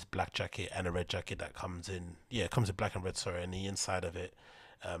 You've got this black jacket and a red jacket that comes in, yeah, it comes in black and red, sorry, and the inside of it,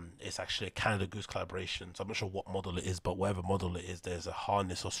 it's actually a Canada Goose collaboration, so I'm not sure what model it is, but whatever model it is, there's a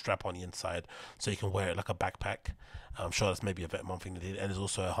harness or strap on the inside, so you can wear it like a backpack. I'm sure that's maybe a Vetements thing they did, and there's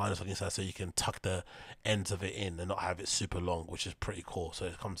also a harness on the inside, so you can tuck the ends of it in and not have it super long, which is pretty cool. So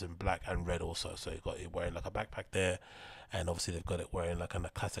it comes in black and red also, so you've got it wearing like a backpack there, and obviously they've got it wearing like a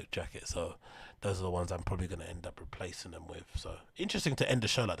classic jacket. So those are the ones I'm probably going to end up replacing them with. So interesting to end the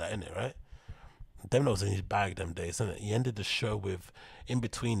show like that, isn't it, right? DEMNA was in his bag them days, isn't it? He ended the show with, in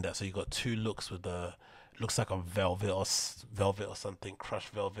between that, so you got two looks with the looks like a velvet or something, crushed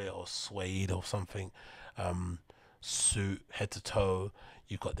velvet or suede or something, suit head to toe.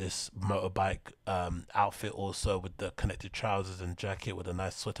 You've got this motorbike outfit also with the connected trousers and jacket with a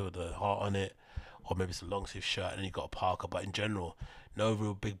nice sweater with a heart on it, or maybe it's a long sleeve shirt, and then you got a parka. But in general, no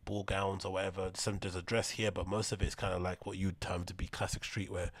real big ball gowns or whatever. There's a dress here, but most of it's kind of like what you'd term to be classic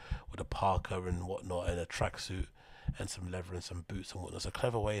streetwear, with a parka and whatnot, and a tracksuit and some leather and some boots and whatnot. It's a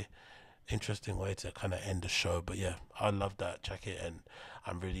clever way, interesting way to kind of end the show. But yeah, I love that jacket, and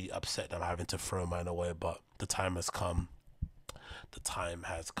I'm really upset that I'm having to throw mine away, but the time has come. The time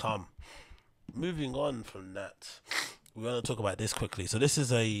has come. Moving on from that, we want to talk about this quickly. So this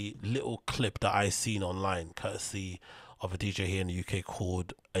is a little clip that I seen online, courtesy of a DJ here in the UK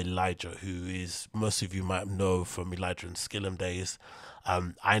called Elijah, who is, most of you might know from Elijah and Skillum days.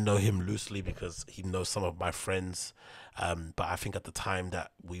 I know him loosely because he knows some of my friends. But I think at the time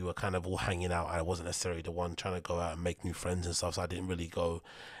that we were kind of all hanging out, I wasn't necessarily the one trying to go out and make new friends and stuff, so I didn't really go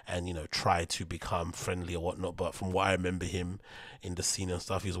and, you know, try to become friendly or whatnot. But from what I remember him in the scene and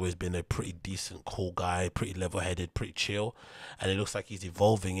stuff, he's always been a pretty decent, cool guy, pretty level-headed, pretty chill, and it looks like he's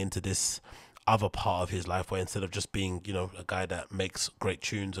evolving into this other part of his life where instead of just being, you know, a guy that makes great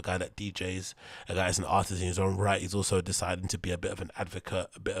tunes, a guy that DJs, a guy that's an artist in his own right, he's also deciding to be a bit of an advocate,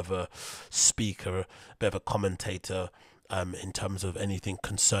 a bit of a speaker, a bit of a commentator, in terms of anything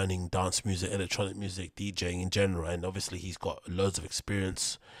concerning dance music, electronic music, DJing in general. And obviously he's got loads of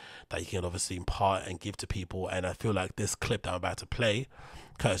experience that he can obviously impart and give to people. And I feel like this clip that I'm about to play,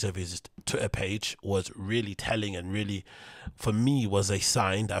 courtesy of his Twitter page, was really telling, and really, for me, was a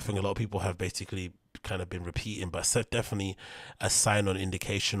sign that I think a lot of people have basically kind of been repeating, but definitely a sign or an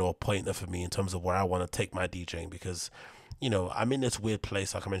indication or a pointer for me in terms of where I want to take my DJing. Because, you know, I'm in this weird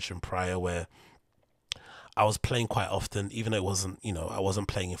place, like I mentioned prior, where I was playing quite often, even though it wasn't, you know, I wasn't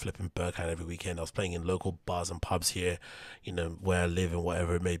playing in flipping Berghain every weekend. I was playing in local bars and pubs here, you know, where I live and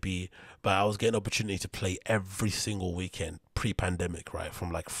whatever it may be. But I was getting opportunity to play every single weekend pre-pandemic, right?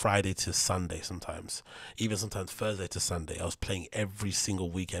 From like Friday to Sunday sometimes, even sometimes Thursday to Sunday. I was playing every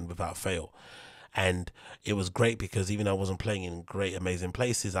single weekend without fail. And it was great because even though I wasn't playing in great, amazing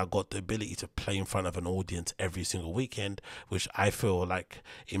places, I got the ability to play in front of an audience every single weekend, which I feel like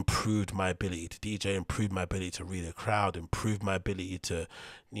improved my ability to DJ, improved my ability to read a crowd, improved my ability to,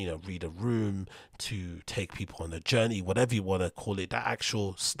 you know, read a room, to take people on a journey, whatever you want to call it. That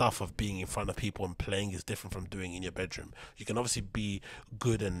actual stuff of being in front of people and playing is different from doing in your bedroom. You can obviously be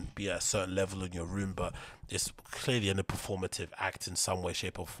good and be at a certain level in your room, but it's clearly in a performative act in some way,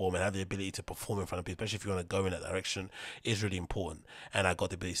 shape or form, and have the ability to perform in front of people, especially if you want to go in that direction, is really important. And I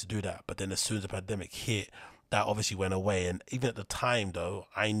got the ability to do that. But then as soon as the pandemic hit, that obviously went away. And even at the time though,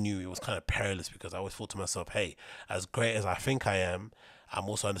 I knew it was kind of perilous, because I always thought to myself, hey, as great as I think I am, I'm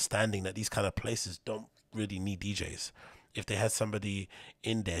also understanding that these kind of places don't really need DJs. If they had somebody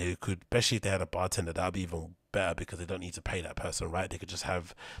in there who could, especially if they had a bartender, that would be even better, because they don't need to pay that person, right? They could just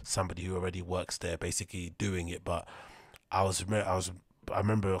have somebody who already works there basically doing it. But I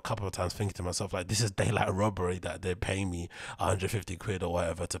remember a couple of times thinking to myself, like, this is daylight robbery that they're paying me 150 quid or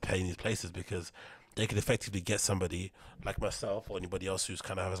whatever to play in these places, because they could effectively get somebody like myself or anybody else who's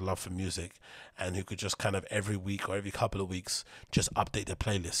kind of has a love for music and who could just kind of every week or every couple of weeks just update their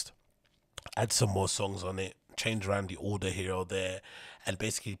playlist, add some more songs on it, change around the order here or there, and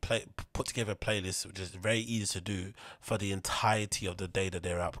basically put together a playlist, which is very easy to do for the entirety of the day that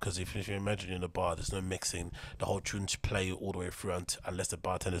they're out. Because if you imagine in a bar, there's no mixing, the whole tune should play all the way through, unless the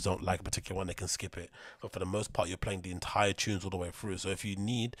bartenders don't like a particular one, they can skip it. But for the most part, you're playing the entire tunes all the way through. So if you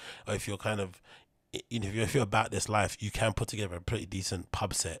need, or if you're kind of, you know, if you're about this life, you can put together a pretty decent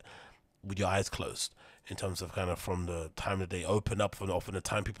pub set with your eyes closed, in terms of kind of from the time that they open up, from the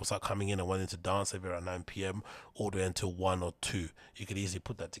time people start coming in and wanting to dance, maybe around 9 p.m. all the way until 1 or 2. You could easily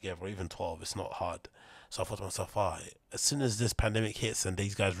put that together, or even 12. It's not hard. So I thought to myself, as soon as this pandemic hits and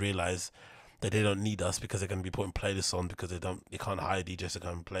these guys realize that they don't need us, because they're going to be putting playlists on, because they can't hire DJs to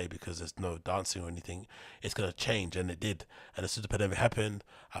come and play because there's no dancing or anything, it's going to change. And it did. And as soon as the pandemic happened,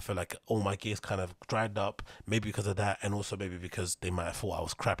 I feel like all my gears kind of dried up, maybe because of that, and also maybe because they might have thought I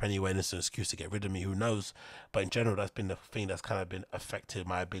was crap anyway and it's an excuse to get rid of me, who knows. But in general, that's been the thing that's kind of been affected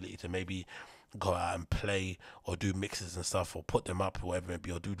my ability to maybe go out and play or do mixes and stuff, or put them up or whatever it may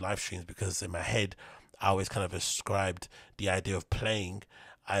be, or do live streams, because in my head I always kind of ascribed the idea of playing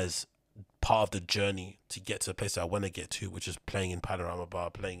as part of the journey to get to the place that I want to get to, which is playing in Panorama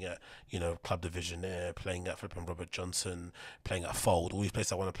Bar, playing at, you know, Club Divisionaire, playing at flipping Robert Johnson, playing at Fold, all these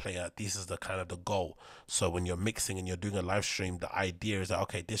places I want to play at. This is the kind of the goal. So when you're mixing and you're doing a live stream, the idea is that,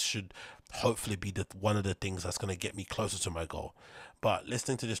 okay, this should hopefully be one of the things that's going to get me closer to my goal. But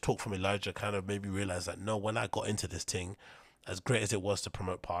listening to this talk from Elijah kind of made me realize that no, when I got into this thing, as great as it was to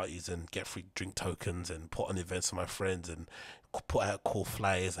promote parties and get free drink tokens and put on events for my friends and put out cool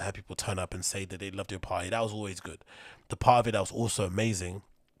flyers and have people turn up and say that they loved your party, that was always good. The part of it that was also amazing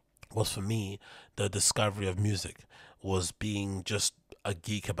was, for me, the discovery of music, was being just a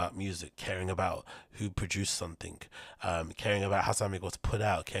geek about music, caring about who produced something, caring about how something was put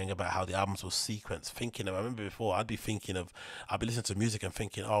out, caring about how the albums were sequenced, thinking of, I remember before, I'd be listening to music and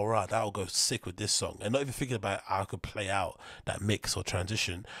thinking, oh right, that'll go sick with this song, and not even thinking about how I could play out that mix or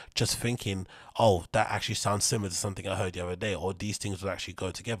transition, just thinking, oh, that actually sounds similar to something I heard the other day, or these things would actually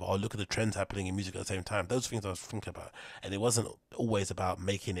go together, or look at the trends happening in music at the same time. Those things I was thinking about, and it wasn't always about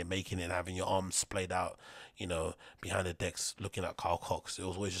making it and having your arms splayed out, you know, behind the decks looking at Carl Cox. It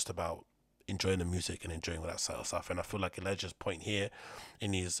was always just about enjoying the music and enjoying all that sort of stuff. And I feel like Elijah's point here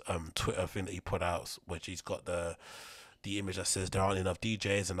in his Twitter thing that he put out, which he's got the image that says there aren't enough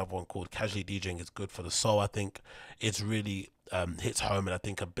DJs, another one called casually DJing is good for the soul, I think it's really hits home. And I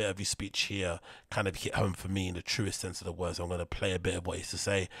think a bit of his speech here kind of hit home for me in the truest sense of the words. I'm going to play a bit of what he used to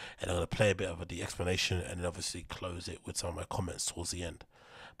say, and I'm going to play a bit of the explanation, and then obviously close it with some of my comments towards the end.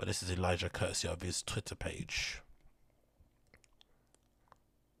 But this is Elijah, courtesy of his Twitter page.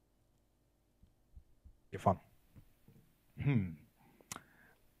 You're fun.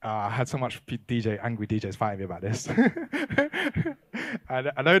 I had so much angry DJs fighting me about this.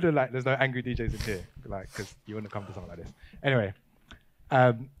 I know that, like, there's no angry DJs in here, like, because you wouldn't come to something like this. Anyway,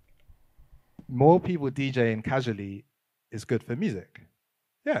 more people DJing casually is good for music.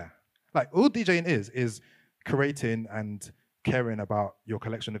 Yeah, like all DJing is creating and caring about your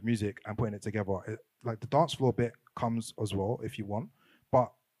collection of music and putting it together. Like the dance floor bit comes as well if you want,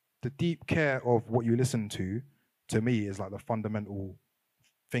 but the deep care of what you listen to me, is like the fundamental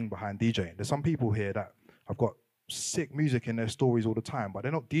thing behind DJing. There's some people here that have got sick music in their stories all the time, but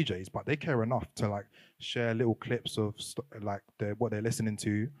they're not DJs, but they care enough to like share little clips of like what they're listening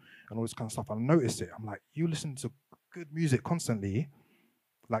to and all this kind of stuff. I notice it. I'm like, you listen to good music constantly.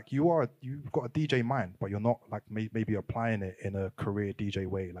 Like you've got a DJ mind, but you're not like maybe applying it in a career DJ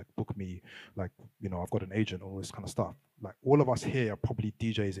way, like book me, like, you know, I've got an agent, all this kind of stuff. Like all of us here are probably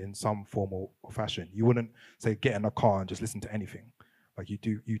DJs in some form or fashion. You wouldn't say get in a car and just listen to anything. Like you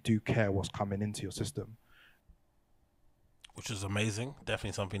do care what's coming into your system. Which is amazing.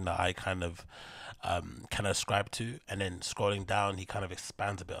 Definitely something that I kind of can ascribe to. And then scrolling down, he kind of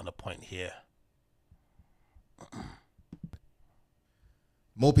expands a bit on the point here.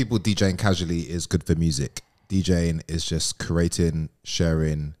 More people DJing casually is good for music. DJing is just creating,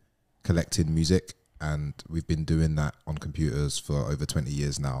 sharing, collecting music, and we've been doing that on computers for over 20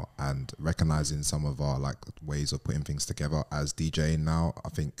 years now, and recognizing some of our like ways of putting things together as DJing now, I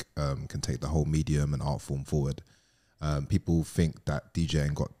think can take the whole medium and art form forward. People think that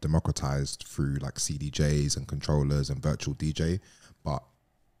DJing got democratized through like CDJs and controllers and virtual DJ, but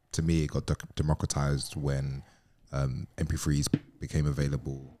to me it got democratized when MP3s became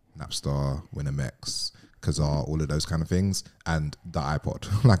available, Napster, WinMX, Kazaa, all of those kind of things, and the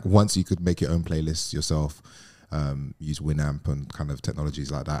iPod. Like once you could make your own playlists yourself, use Winamp and kind of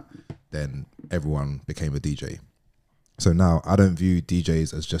technologies like that, then everyone became a DJ. So now I don't view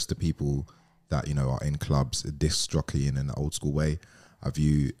DJs as just the people that, you know, are in clubs disc jockeying in an old school way. I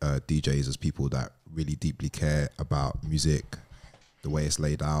view DJs as people that really deeply care about music, the way it's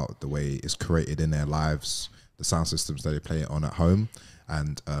laid out, the way it's created in their lives, the sound systems that they play it on at home.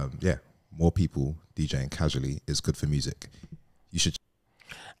 And yeah, more people DJing casually is good for music. You should.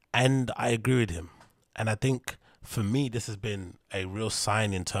 And I agree with him. And I think for me, this has been a real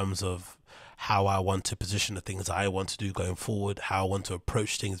sign in terms of how I want to position the things I want to do going forward, how I want to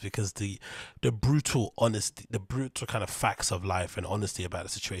approach things, because the brutal honesty, the brutal kind of facts of life and honesty about the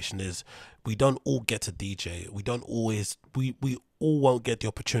situation is we don't all get to DJ. We don't always, we all won't get the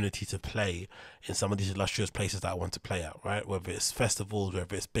opportunity to play in some of these illustrious places that I want to play at, right? Whether it's festivals,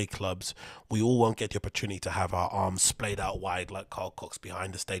 whether it's big clubs, we all won't get the opportunity to have our arms splayed out wide like Carl Cox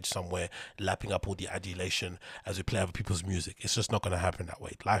behind the stage somewhere, lapping up all the adulation as we play other people's music. It's just not going to happen that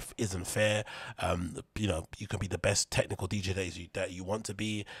way. Life isn't fair. You know, you can be the best technical DJ that you want to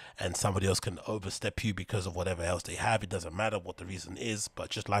be, and somebody else can overstep you because of whatever else they have. It doesn't matter what the reason is, but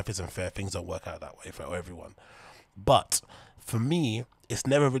just life isn't fair. Things don't work out that way for everyone. But for me, it's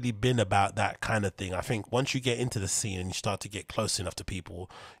never really been about that kind of thing. I think once you get into the scene and you start to get close enough to people,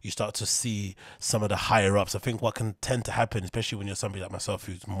 you start to see some of the higher ups. I think what can tend to happen, especially when you're somebody like myself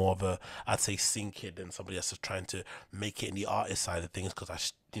who's more of a, I'd say, scene kid than somebody that's just trying to make it in the artist side of things,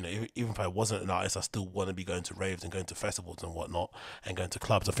 because you know, even if I wasn't an artist, I still want to be going to raves and going to festivals and whatnot and going to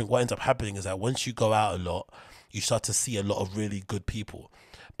clubs. I think what ends up happening is that once you go out a lot, you start to see a lot of really good people.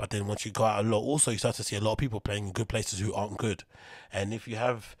 But then once you go out a lot, also you start to see a lot of people playing in good places who aren't good. And if you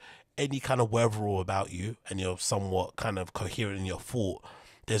have any kind of wherewithal about you and you're somewhat kind of coherent in your thought,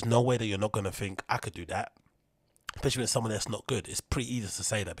 there's no way that you're not going to think, I could do that. Especially when someone that's not good. It's pretty easy to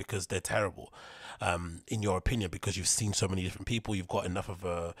say that because they're terrible, in your opinion, because you've seen so many different people. You've got enough of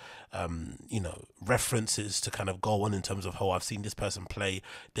a, references to kind of go on in terms of, oh, I've seen this person play.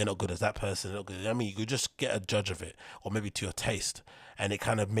 They're not good as that person. They're not good. I mean, you could just get a judge of it, or maybe to your taste, and it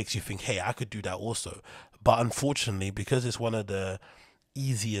kind of makes you think, hey, I could do that also. But unfortunately, because it's one of the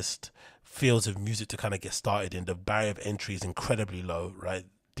easiest fields of music to kind of get started in, the barrier of entry is incredibly low, right?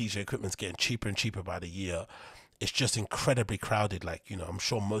 DJ equipment's getting cheaper and cheaper by the year. It's just incredibly crowded. Like, I'm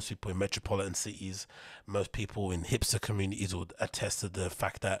sure most people in metropolitan cities, most people in hipster communities will attest to the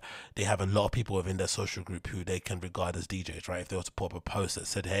fact that they have a lot of people within their social group who they can regard as DJs, right? If they were to put up a post that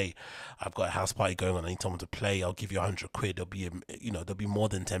said, hey, I've got a house party going on, I need someone to play, I'll give you 100 quid. There'll be more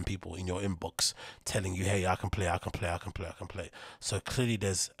than 10 people in your inbox telling you, hey, I can play. So clearly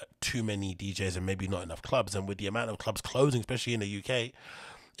there's too many DJs and maybe not enough clubs. And with the amount of clubs closing, especially in the UK,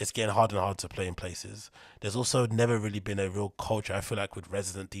 it's getting harder and harder to play in places. There's also never really been a real culture, I feel like, with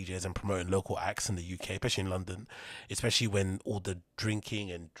resident DJs and promoting local acts in the UK, especially in London, especially when all the drinking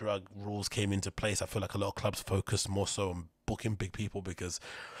and drug rules came into place. I feel like a lot of clubs focus more so on booking big people because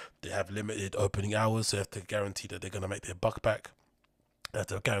they have limited opening hours, so they have to guarantee that they're going to make their buck back. They have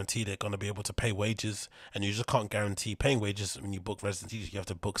to guarantee they're going to be able to pay wages, and you just can't guarantee paying wages when you book resident DJs. You have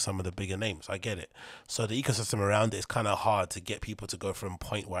to book some of the bigger names. I get it. So the ecosystem around it is kind of hard to get people to go from a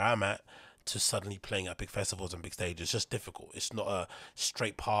point where I'm at to suddenly playing at big festivals and big stages. It's just difficult. It's not a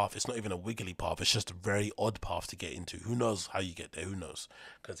straight path. It's not even a wiggly path. It's just a very odd path to get into. Who knows how you get there? Who knows?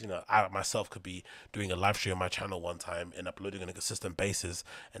 Because, I myself could be doing a live stream on my channel one time and uploading on a consistent basis,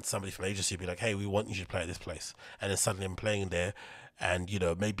 and somebody from the agency would be like, hey, we want you to play at this place. And then suddenly I'm playing there, and,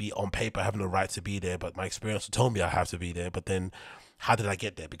 maybe on paper I have no right to be there, but my experience told me I have to be there. But then how did I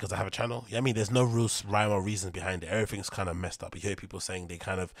get there? Because I have a channel? Yeah, I mean, there's no real rhyme or reason behind it. Everything's kind of messed up. You hear people saying they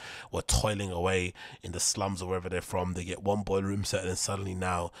kind of were toiling away in the slums or wherever they're from. They get one boiler room set, and then suddenly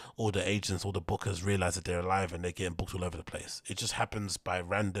now all the agents, all the bookers realize that they're alive and they're getting booked all over the place. It just happens by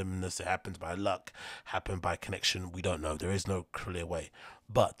randomness. It happens by luck, happened by connection. We don't know. There is no clear way.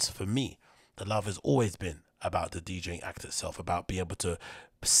 But for me, the love has always been about the DJing act itself, about being able to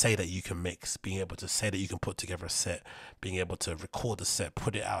say that you can mix, being able to say that you can put together a set, being able to record a set,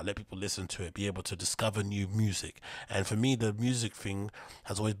 put it out, let people listen to it, be able to discover new music. And for me, the music thing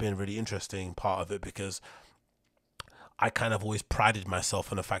has always been a really interesting part of it, because I kind of always prided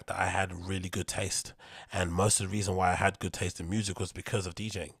myself on the fact that I had really good taste. And most of the reason why I had good taste in music was because of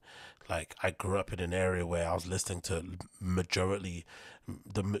DJing. Like, I grew up in an area where I was listening to the majority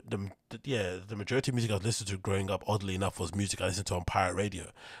of music I was listening to growing up, oddly enough, was music I listened to on pirate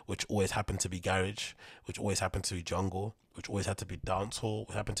radio, which always happened to be garage, which always happened to be jungle, which always had to be dancehall,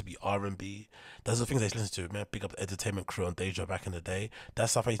 which happened to be R&B. Those are the things I used to listen to, man. Pick up the entertainment crew on Deja back in the day.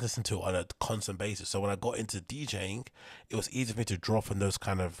 That's stuff I used to listen to on a constant basis. So when I got into DJing, it was easy for me to draw from those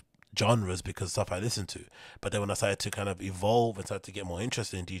kind of genres because stuff I listened to. But then when I started to kind of evolve and started to get more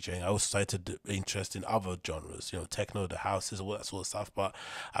interested in DJing, I also started to be interested in other genres, techno, the houses, all that sort of stuff. But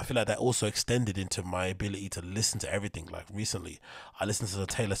I feel like that also extended into my ability to listen to everything. Like recently, I listened to the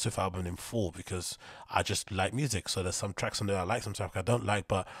Taylor Swift album in full because I just like music. So there's some tracks on there I like, some tracks I don't like,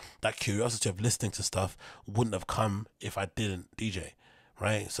 but that curiosity of listening to stuff wouldn't have come if I didn't DJ.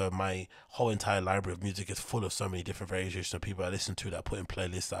 Right, so my whole entire library of music is full of so many different variations of people I listen to that I put in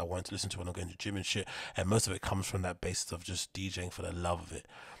playlists that I want to listen to when I'm going to gym and shit. And most of it comes from that basis of just DJing for the love of it.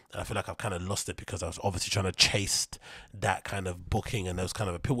 And I feel like I've kind of lost it because I was obviously trying to chase that kind of booking and those kind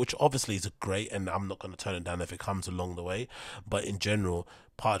of appeal, which obviously is great, and I'm not going to turn it down if it comes along the way. But in general,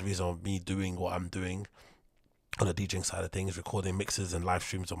 part of the reason of me doing what I'm doing on the DJing side of things, recording mixes and live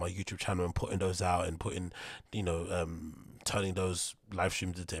streams on my YouTube channel and putting those out and putting, turning those live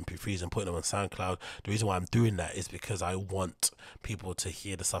streams into MP3s and putting them on SoundCloud. The reason why I'm doing that is because I want people to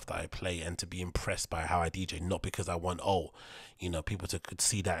hear the stuff that I play and to be impressed by how I DJ, not because I want, people to could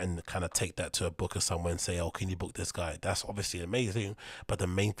see that and kind of take that to a booker somewhere and say, oh, can you book this guy? That's obviously amazing, but the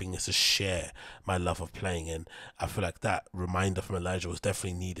main thing is to share my love of playing. And I feel like that reminder from Elijah was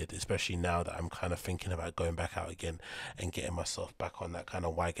definitely needed, especially now that I'm kind of thinking about going back out again and getting myself back on that kind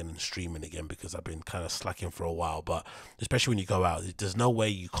of wagon and streaming again, because I've been kind of slacking for a while. But especially when you go out, there's no way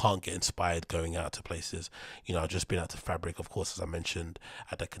you can't get inspired going out to places. You know, I've just been out to Fabric, of course, as I mentioned,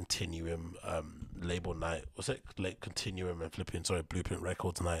 at the CONTINUUM label night. Was it like CONTINUUM and Blueprint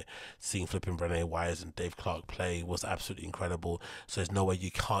Records night? Seeing flipping Brené Wise and Dave Clark play was absolutely incredible. So there's no way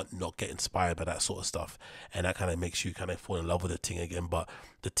you can't not get inspired by that sort of stuff, and that kind of makes you kind of fall in love with the thing again. But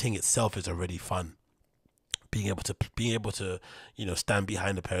the thing itself is already fun. Being able to, you know, stand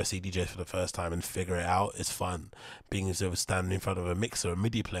behind a pair of CDJs for the first time and figure it out is fun. Being able to stand in front of a mixer, a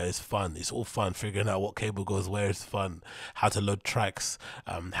MIDI player is fun. It's all fun. Figuring out what cable goes where is fun. How to load tracks,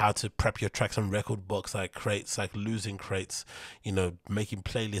 how to prep your tracks on record box, like crates, like losing crates, you know, making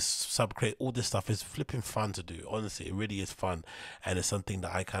playlists, sub crate, all this stuff is flipping fun to do. Honestly, it really is fun, and it's something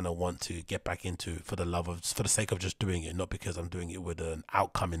that I kind of want to get back into for the sake of just doing it, not because I'm doing it with an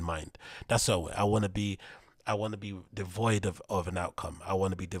outcome in mind. That's all. I want to be devoid of an outcome. I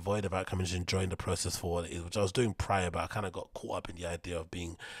want to be devoid of outcome and just enjoying the process for what it is, which I was doing prior, but I kind of got caught up in the idea of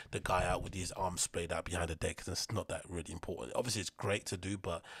being the guy out with his arms splayed out behind the deck, and it's not that really important. Obviously, it's great to do,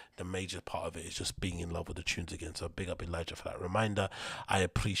 but the major part of it is just being in love with the tunes again. So big up Elijah for that reminder. I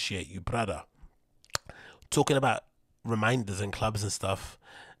appreciate you, brother. Talking about reminders and clubs and stuff,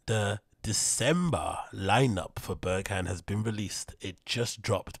 the December lineup for Berghain has been released. It just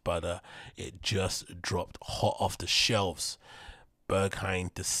dropped, brother. It just dropped hot off the shelves.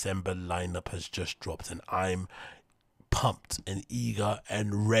 Berghain December lineup has just dropped, and I'm pumped and eager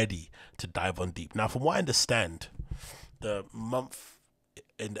and ready to dive on deep. Now, from what I understand, the month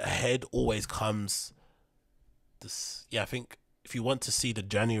ahead always comes this. Yeah, I think if you want to see the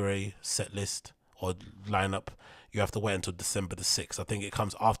January set list or lineup, you have to wait until December the 6th. I think it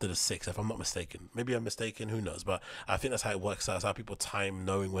comes after the 6th, if I'm not mistaken. Maybe I'm mistaken, who knows? But I think that's how it works out. That's how people time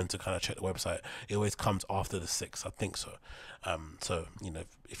knowing when to kind of check the website. It always comes after the 6th, I think so. So, you know,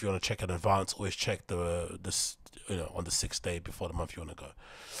 if you want to check in advance, always check this, you know, on the 6th day before the month you want to go.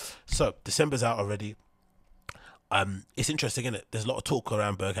 So, December's out already. It's interesting, isn't it? There's a lot of talk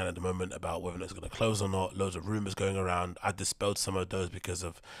around Berghain at the moment about whether it's going to close or not. Loads of rumors going around. I dispelled some of those because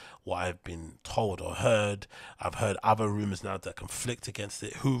of what I've been told or heard. I've heard other rumors now that conflict against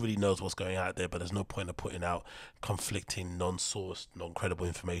it. Who really knows what's going out there? But there's no point of putting out conflicting, non-sourced, non-credible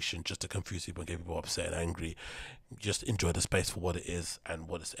information just to confuse people and get people upset and angry. Just enjoy the space for what it is and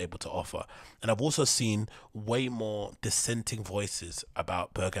what it's able to offer. And I've also seen way more dissenting voices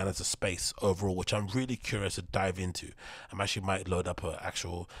about Berghain as a space overall, which I'm really curious to dive into. I actually might load up an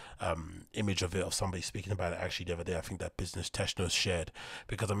actual image of it, of somebody speaking about it actually the other day. I think that business TECHNO shared,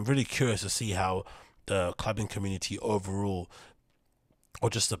 because I'm really curious to see how the clubbing community overall, or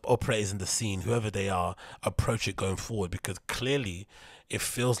just the operators in the scene, whoever they are, approach it going forward, because clearly it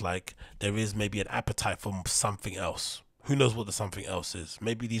feels like there is maybe an appetite for something else. Who knows what the something else is?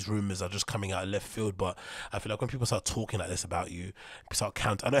 Maybe these rumors are just coming out of left field, but I feel like when people start talking like this about you, start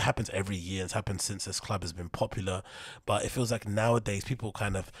counting. I know it happens every year. It's happened since this club has been popular, but it feels like nowadays people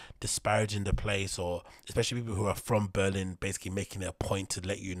kind of disparaging the place, or especially people who are from Berlin, basically making it a point to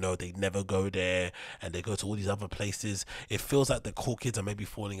let you know they never go there and they go to all these other places. It feels like the cool kids are maybe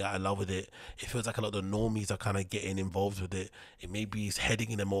falling out of love with it. It feels like a lot of the normies are kind of getting involved with it. It maybe is heading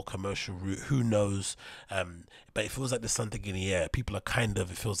in a more commercial route. Who knows? But it feels like there's something in the air. People are kind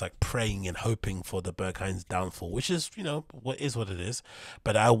of, it feels like, praying and hoping for the Berghain's downfall, which is, you know, what it is.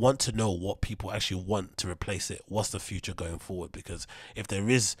 But I want to know what people actually want to replace it. What's the future going forward? Because if there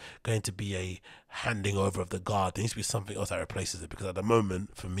is going to be a handing over of the guard, there needs to be something else that replaces it. Because at the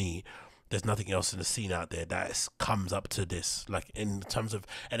moment, for me, there's nothing else in the scene out there that comes up to this, like in terms of,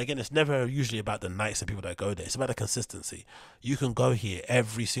 and again, it's never usually about the nights and people that go there. It's about the consistency. You can go here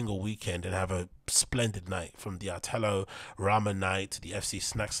every single weekend and have a splendid night, from the Artello Ramen night to the FC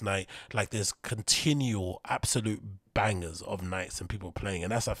Snacks night. Like, there's continual absolute bangers of nights and people playing,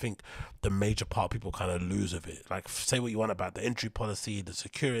 and that's, I think, the major part people kind of lose of it. Like, say what you want about the entry policy, the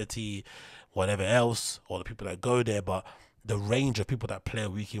security, whatever else, or the people that go there, but the range of people that play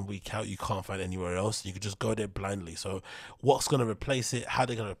week in, week out, you can't find anywhere else. You could just go there blindly. So what's going to replace it? How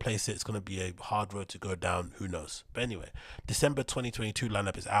they're going to replace it? It's going to be a hard road to go down. Who knows? But anyway, December 2022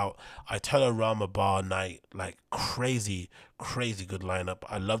 lineup is out. I tell a Rama Bar night, like crazy good lineup.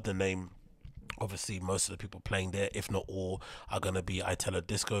 I love the name. Obviously, most of the people playing there, if not all, are going to be Italo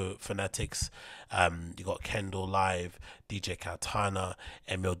Disco fanatics. You got Kendall Live, DJ Caltana,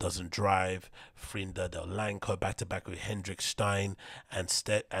 Emil Doesn't Drive, Frinda Del Lanco, back-to-back with Hendrik Stein and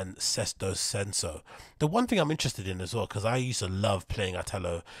Sesto Senso. The one thing I'm interested in as well, because I used to love playing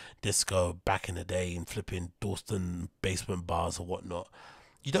Italo Disco back in the day and flipping Dalston basement bars or whatnot.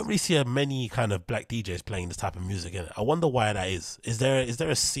 You don't really see many kind of black DJs playing this type of music in it. I wonder why that is. Is there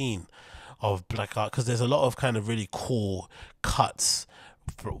a scene of black art, because there's a lot of kind of really cool cuts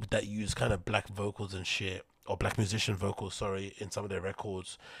that use kind of black vocals and shit, or black musician vocals, sorry, in some of their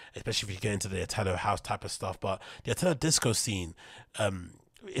records, especially if you get into the Italo house type of stuff. But the Italo disco scene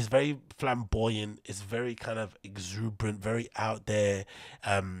is very flamboyant, it's very kind of exuberant, very out there,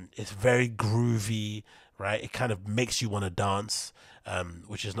 it's very groovy, right? It kind of makes you want to dance,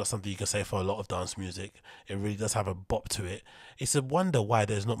 which is not something you can say for a lot of dance music. It really does have a bop to it. It's a wonder why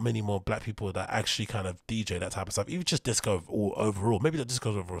there's not many more black people that actually kind of DJ that type of stuff, even just disco overall. Maybe the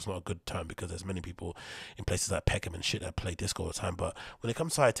disco overall is not a good term, because there's many people in places like Peckham and shit that play disco all the time. But when it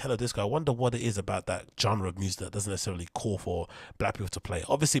comes to Italo disco, I wonder what it is about that genre of music that doesn't necessarily call for black people to play.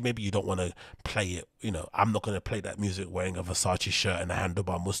 Obviously, maybe you don't want to play it, you know, I'm not going to play that music wearing a Versace shirt and a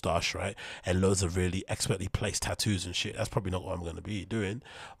handlebar mustache, right, and loads of really expertly placed tattoos and shit. That's probably not what I'm going to be doing.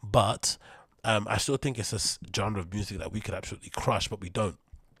 But I still think it's a genre of music that we could absolutely crush, but we don't.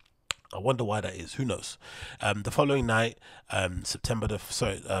 I wonder why that is. Who knows? The following night, December the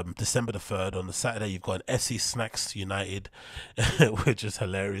 3rd, on the Saturday, you've got an SC Snacks United, which is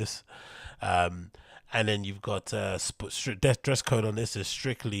hilarious. And then you've got dress code on this is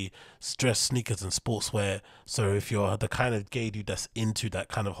strictly dress sneakers and sportswear. So if you're the kind of gay dude that's into that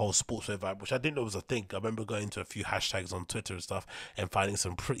kind of whole sportswear vibe, which I didn't know was a thing. I remember going to a few hashtags on Twitter and stuff and finding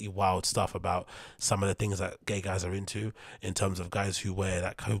some pretty wild stuff about some of the things that gay guys are into, in terms of guys who wear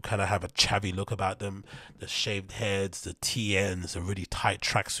that, who kind of have a chavvy look about them, the shaved heads, the TNs, the really tight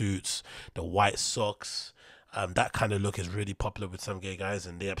tracksuits, the white socks. That kind of look is really popular with some gay guys,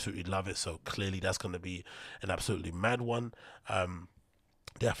 and they absolutely love it. So clearly that's going to be an absolutely mad one.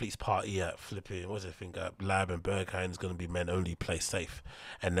 The athletes party at flipping, what's it, think Lab and Berghain is going to be men only, play safe.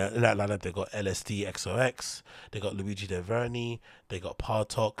 And in that lineup, they got LSD XOX, they got Luigi De Verni, they got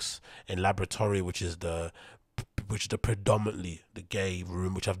Partox in Laboratory, which is the predominantly the gay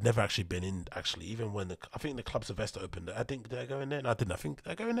room, which I've never actually been in, actually, even when I think the Club Sylvester opened. I think, did I go in there? No, I didn't. I think,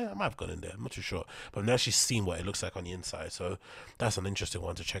 did I go in there? I might have gone in there, I'm not too sure, but I've never actually seen what it looks like on the inside, so that's an interesting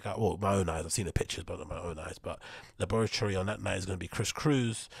one to check out. Well, my own eyes, I've seen the pictures, but not my own eyes. But Laboratory on that night is going to be Chris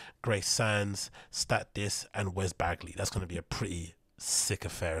Cruz, Grace Sands, Stat Dis, and Wes Bagley. That's going to be a pretty sick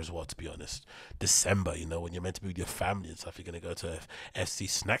affair as well, to be honest. December, you know, when you're meant to be with your family and stuff, you're gonna go to FC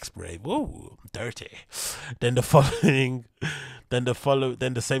Snacks Brave. Whoa, dirty. Then the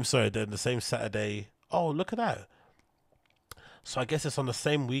same Saturday. Oh, look at that. So I guess it's on the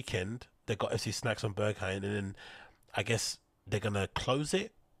same weekend. They got FC Snacks on Berghain, and then I guess they're gonna close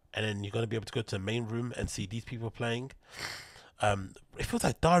it, and then you're gonna be able to go to the main room and see these people playing. It feels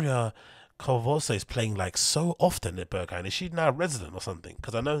like Daria Corvosa is playing like so often at Berghain. Is she now a resident or something?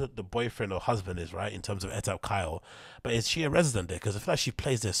 Because I know that the boyfriend or husband is, right, in terms of Etap Kyle, but is she a resident there? Because I feel like she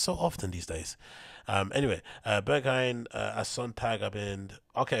plays there so often these days. Anyway, Berghain at Sonntag. I've been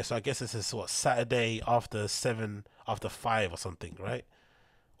okay. So I guess this is what, Saturday after 5 or something, right?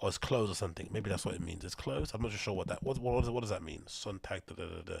 Or it's closed or something. Maybe that's what it means. It's closed. I'm not sure what that. What does that mean? Sonntag.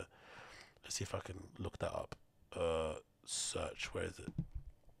 Let's see if I can look that up. Search. Where is it?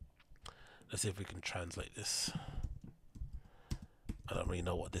 Let's see if we can translate this. I don't really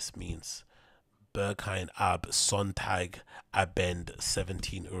know what this means. Berghain ab Sonntag abend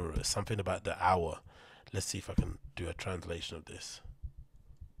 17 euros. Something about the hour. Let's see if I can do a translation of this.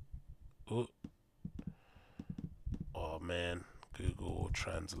 Ooh. Oh man, Google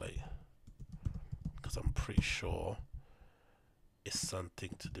Translate. Because I'm pretty sure it's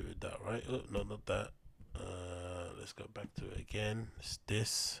something to do with that, right? Oh, no, not that. Let's go back to it again. It's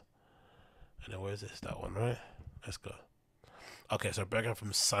this. And then where is this? That one, right? Let's go. Okay, so Berghain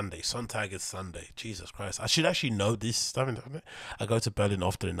from Sunday. Sonntag is Sunday. Jesus Christ. I should actually know this stuff. I go to Berlin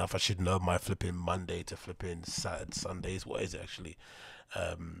often enough. I should know my flipping Monday to flipping Saturday, Sundays. What is it actually?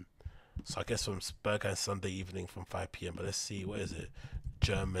 So I guess from Berghain Sunday evening from 5 p.m. But let's see. What is it?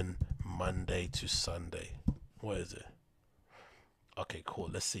 German Monday to Sunday. What is it? Okay, cool.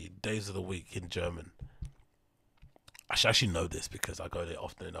 Let's see. Days of the week in German. I should actually know this because I go there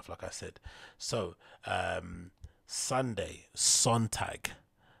often enough, like I said. So, Sunday, Sonntag.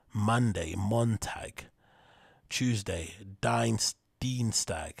 Monday, Montag. Tuesday,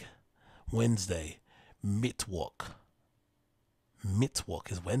 Dienstag. Wednesday, Mittwoch. Mittwoch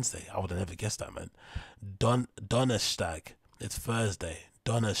is Wednesday. I would have never guessed that, man. Donnerstag. It's Thursday.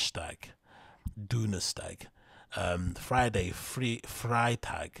 Donnerstag. Donnerstag. Friday,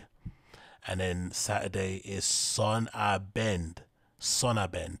 Freitag. And then Saturday is Sonnabend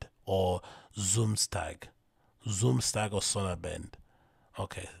or Samstag or Sonnabend.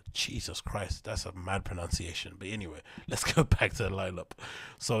 Okay, Jesus Christ, that's a mad pronunciation. But anyway, let's go back to the lineup.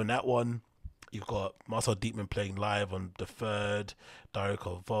 So in that one, You've got Marcel Dietman playing live on the 3rd, Dario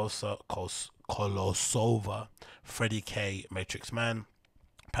Kolosova, Freddie K, Matrix Man.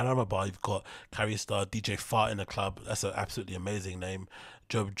 Panorama Bar, you've got Carrie Star, DJ Fart in the club. That's an absolutely amazing name.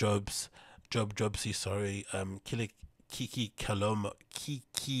 Job Jobsy, sorry. Kiki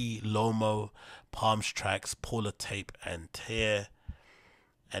Lomo, Palms Tracks, Paula Tape, and Tear.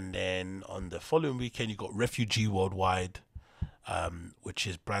 And then on the following weekend, you got Refugee Worldwide, which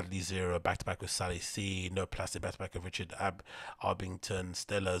is Bradley Zero, back to back with Sally C, No Plastic, back to back with Richard Arbington,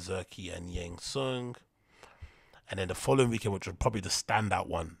 Stella Zerke, and Yang Sung. And then the following weekend, which was probably the standout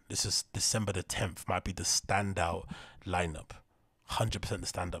one, this is December the 10th, might be the standout lineup. 100% the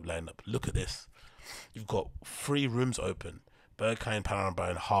standout lineup. Look at this. You've got 3 rooms open. Berghain, Panorama,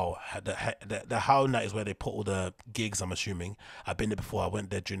 and Hull. The Hull night is where they put all the gigs, I'm assuming. I've been there before. I went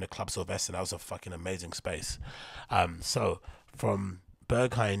there during the Club Sylvester. That was a fucking amazing space. So from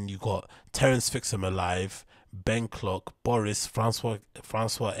Berghain, you got Terence Fixham Alive, Ben Clock, Boris, Francois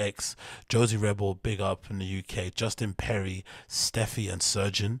X, Josie Rebel, big up in the UK, Justin Perry, Steffi, and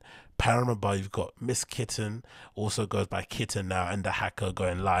Surgeon. Panorama Bar, you've got Miss Kitten, also goes by Kitten now, and The Hacker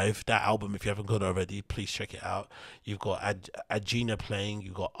going live. That album, if you haven't got it already, please check it out. You've got Agina playing,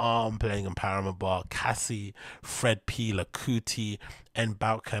 you've got Arm playing in Panorama Bar, Cassie, Fred P, Lakuti, N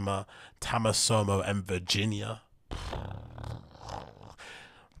Baukema, Tamasomo, and Virginia.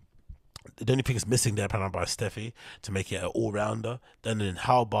 The only thing is missing there, Panorama Bar, Steffi, to make it an all-rounder. Then in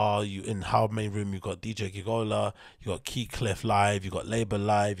How Bar, in How main room, you got DJ Gigola, you got Key Cliff live, you got Labor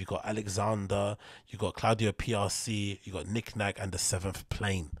live, you got Alexander, you got Claudio PRC, you got Nick Nack, and the 7th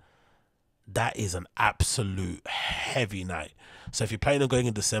Plane. That is an absolute heavy night. So if you're planning on going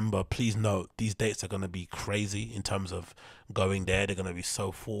in December, please note these dates are going to be crazy in terms of going there. They're going to be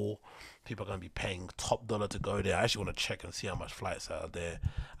so full. People are going to be paying top dollar to go there. I actually want to check and see how much flights are there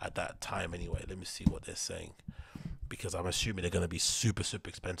at that time anyway. Let me see what they're saying, because I'm assuming they're going to be super, super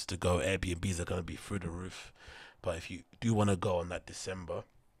expensive to go. Airbnbs are going to be through the roof. But if you do want to go on that December,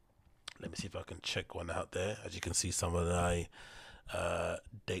 let me see if I can check one out there. As you can see, some of my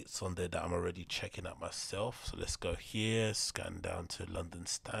dates on there that I'm already checking out myself. So let's go here, scan down to London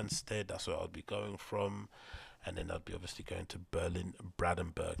Stansted. That's where I'll be going from. And then I'll be obviously going to Berlin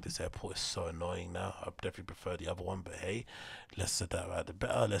Brandenburg. This airport is so annoying now. I definitely prefer the other one, but hey, let's set that right the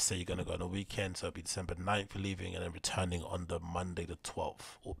better. Let's say you're going to go on a weekend, so it'll be December 9th leaving and then returning on the Monday the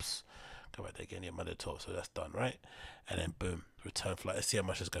 12th. Oops, go back there again, yeah, Monday the 12th, so that's done, right? And then boom, return flight. Let's see how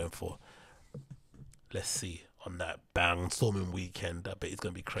much it's going for. Let's see on that bang storming weekend. I bet it's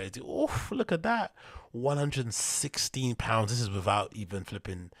going to be crazy. Oof, look at that, £116. This is without even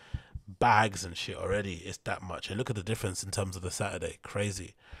flipping bags and shit already. It's that much. And look at the difference in terms of the Saturday.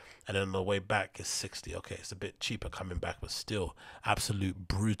 Crazy. And then on the way back is 60. Okay, it's a bit cheaper coming back, but still absolute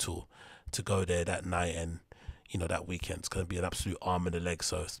brutal to go there that night. And you know, that weekend it's going to be an absolute arm in the leg.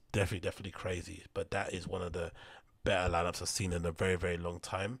 So it's definitely crazy. But that is one of the better lineups I've seen in a very, very long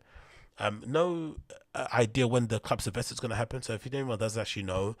time. No idea when the Club Sylvester is going to happen. So if anyone does actually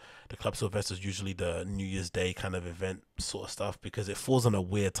know, the Club Sylvester is usually the New Year's Day kind of event sort of stuff, because it falls on a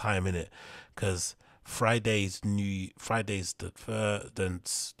weird time in it. Because Friday's the third, then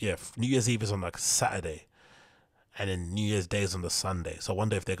yeah, New Year's Eve is on like Saturday, and then New Year's Day is on the Sunday. So I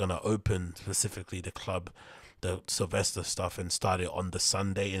wonder if they're going to open specifically the club, the Sylvester stuff, and start it on the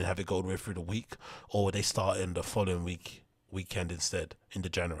Sunday and have it go all the way through the week, or would they start in the following weekend instead in the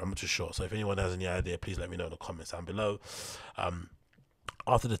January? I'm not too sure. So if anyone has any idea, please let me know in the comments down below.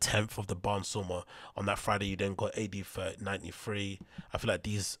 After the 10th of the Barnstormer on that Friday, you then got AD 93. I feel like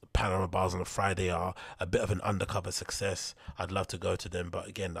these Panorama bars on a Friday are a bit of an undercover success. I'd love to go to them, but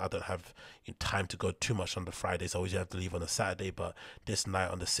again, I don't have time to go too much on the Fridays. I always have to leave on a Saturday, but this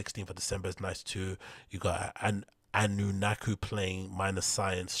night on the 16th of December is nice too. You got Anunaku playing, Minor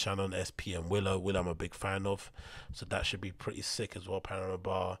Science, Shannon SP, and Willow. I'm a big fan of, so that should be pretty sick as well. Panorama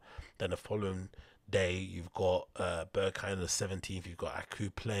Bar. Then the following day, you've got Berghain on the 17th. You've got Aku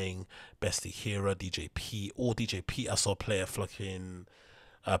playing, Bestie Hera, DJ P. Or DJ P, I saw play a fucking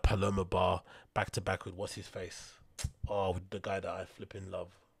Paloma Bar back to back with what's his face? Oh, the guy that I flipping love.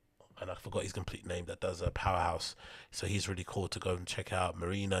 And I forgot his complete name, that does a Powerhouse. So he's really cool to go and check out.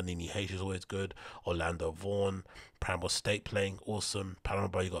 Marina, Nini H is always good. Orlando Vaughan, Paramore State playing, awesome. Paramore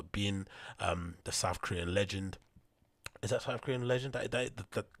Bar, you got Bin, the South Korean legend. Is that South Korean legend?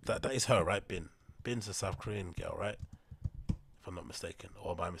 That is her, right? Bin's a South Korean girl, right? If I'm not mistaken.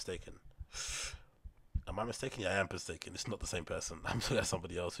 Or am I mistaken? Am I mistaken? Yeah, I am mistaken. It's not the same person. I'm sure that's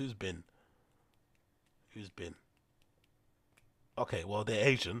somebody else. Who's Bin? Okay, well they're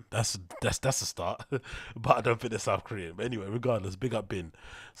Asian. That's a start, but I don't think they're South Korean. But anyway, regardless, big up Bin.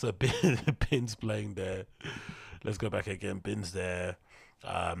 So Bin's playing there. Let's go back again. Bin's there.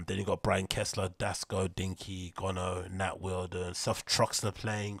 Then you got Brian Kessler, Dasco, Dinky, Gono, Nat Wilder, Seth Troxler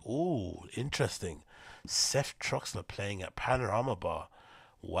playing. Ooh, interesting. Seth Troxler playing at Panorama Bar.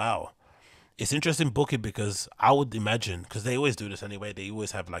 Wow. It's interesting booking because I would imagine, because they always do this anyway, they'll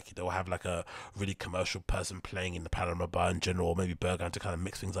have like a really commercial person playing in the Panorama Bar in general, or maybe Berghain to kind of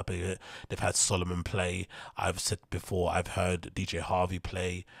mix things up a bit. They've had Solomon play. I've said before, I've heard DJ Harvey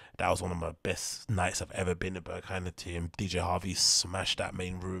play. That was one of my best nights I've ever been at Berghain team. DJ Harvey smashed that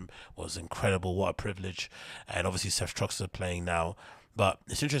main room. Was incredible. What a privilege. And obviously Seth Troxler playing now. But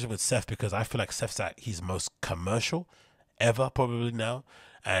it's interesting with Seth because I feel like Seth's at his most commercial ever probably now.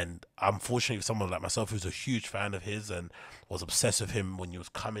 And unfortunately, someone like myself who's a huge fan of his and was obsessed with him when he was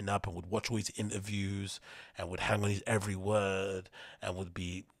coming up and would watch all his interviews and would hang on his every word and would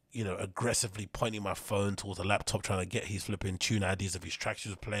be, you know, aggressively pointing my phone towards the laptop trying to get his flipping tune IDs of his tracks he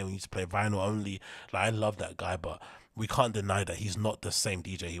was playing when he used to play vinyl only. Like, I love that guy, but we can't deny that he's not the same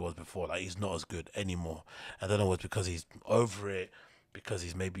DJ he was before. Like, he's not as good anymore. I don't know if it's because he's over it, because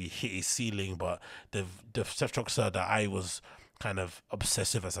he's maybe hit his ceiling, but the Seth Troxler that I was kind of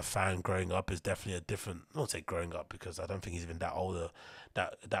obsessive as a fan growing up is definitely a different, I won't say growing up because I don't think he's even that older,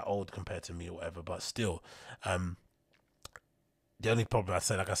 that old compared to me or whatever, but still, the only problem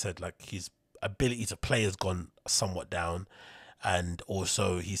like I said, like his ability to play has gone somewhat down, and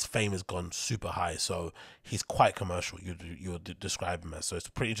also his fame has gone super high, so he's quite commercial. You describe him as. So it's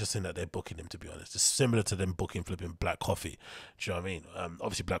pretty interesting that they're booking him, to be honest. It's similar to them booking flipping Black Coffee. Do you know what I mean?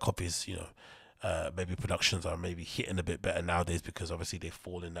 Obviously Black Coffee is, you know, maybe productions are maybe hitting a bit better nowadays because obviously they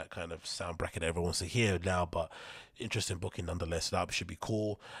fall in that kind of sound bracket that everyone wants to hear now, but interesting booking nonetheless. That should be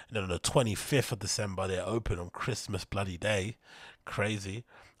cool. And then on the 25th of December they're open on Christmas bloody day. Crazy.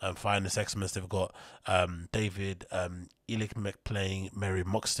 Finest Xmas, they've got David Ilick playing Mary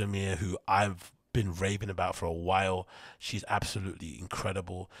Moxtemere, who I've been raving about for a while. She's absolutely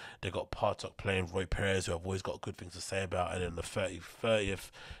incredible. They got Partok playing Roy Perez, who I've always got good things to say about. And then the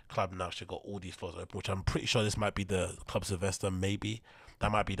 30th Club Nash, they got all these floors open, which I'm pretty sure this might be the Club Sylvester. Maybe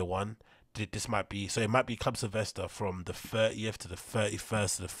that might be the one. This might be, so it might be Club Sylvester from the 30th to the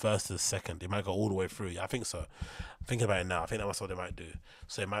 31st to the 1st to the 2nd. They might go all the way through. I think so. I'm thinking about it now. I think that's what they might do.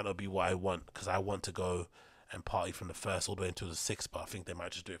 So it might not be what I want, because I want to go and party from the 1st all the way until the 6th, but I think they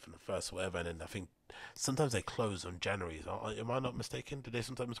might just do it from the 1st or whatever. And then I think sometimes they close on January. Am I not mistaken? Do they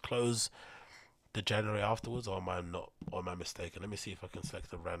sometimes close the January afterwards, or am I mistaken? Let me see if I can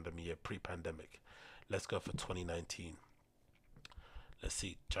select a random year pre-pandemic. Let's go for 2019. Let's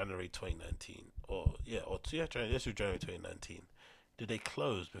see, January 2019, January, let's do January 2019. Did they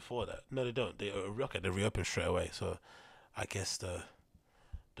close before that? No, they don't. They reopened straight away. So I guess the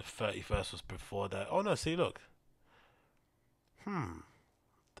 31st was before that. Oh no, see, look.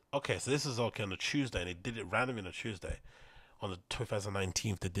 Okay, so this is okay on a Tuesday, and they did it randomly on a Tuesday. On the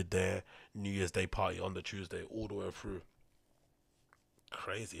 2019th, they did their New Year's Day party on the Tuesday, all the way through.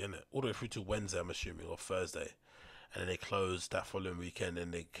 Crazy, isn't it? All the way through to Wednesday, I'm assuming, or Thursday. And then they closed that following weekend,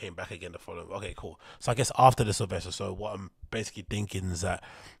 and they came back again the following. Okay, cool. So I guess after the Sylvester, so what I'm basically thinking is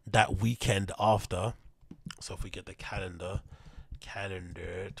that weekend after, so if we get the calendar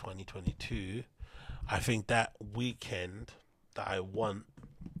 2022, I think that weekend that I want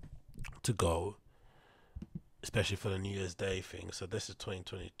to go, especially for the New Year's Day thing. So this is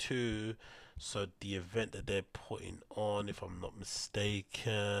 2022. So the event that they're putting on, if I'm not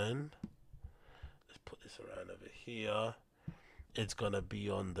mistaken, put this around over here, it's gonna be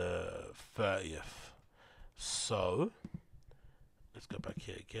on the 30th. So let's go back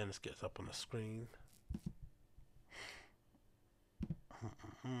here again. Let's get this up on the screen.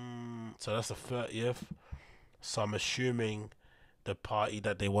 So that's the 30th. So I'm assuming the party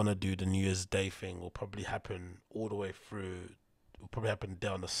that they want to do, the New Year's Day thing, will probably happen all the way through. Will probably happen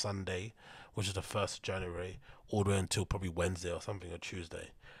there on the Sunday, which is the 1st of January, all the way until probably Wednesday or something, or Tuesday.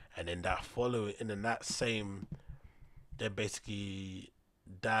 And then that following, and then that same, then basically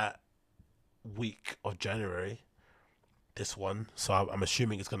that week of January, this one, so I'm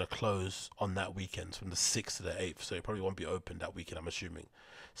assuming it's going to close on that weekend from the 6th to the 8th, so it probably won't be open that weekend, I'm assuming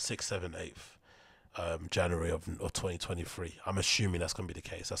 6th, 7th, 8th January of 2023. I'm assuming that's going to be the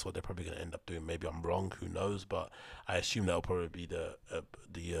case. That's what they're probably going to end up doing. Maybe I'm wrong, who knows, but I assume that'll probably be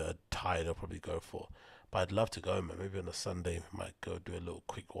the tie they'll probably go for. But I'd love to go, man. Maybe on a Sunday, we might go do a little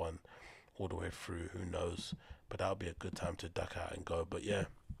quick one all the way through. Who knows? But that'll be a good time to duck out and go. But yeah,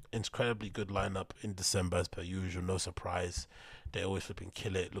 incredibly good lineup in December as per usual. No surprise. They always flipping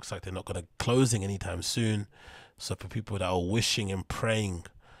kill it. Looks like they're not gonna closing anytime soon. So for people that are wishing and praying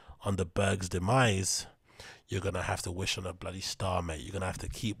on the Berg's demise, you're gonna have to wish on a bloody star, mate. You're gonna have to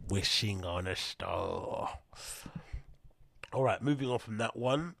keep wishing on a star. All right, moving on from that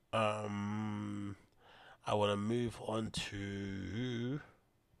one. I want to move on to,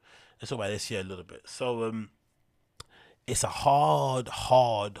 let's talk about this here a little bit. So it's a hard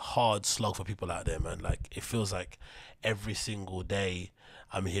slog for people out there, man. Like, it feels like every single day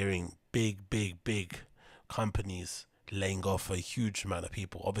I'm hearing big companies laying off a huge amount of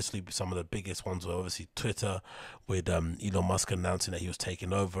people. Obviously, some of the biggest ones were obviously Twitter, with Elon Musk announcing that he was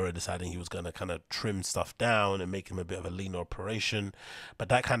taking over and deciding he was going to kind of trim stuff down and make him a bit of a leaner operation. But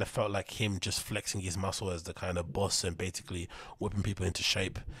that kind of felt like him just flexing his muscle as the kind of boss and basically whipping people into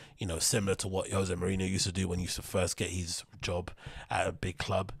shape, you know, similar to what Jose Mourinho used to do when he used to first get his job at a big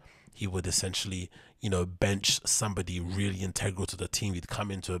club. He would essentially, you know, bench somebody really integral to the team. He'd come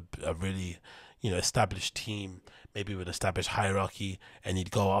into a really, you know, established team, maybe with established hierarchy, and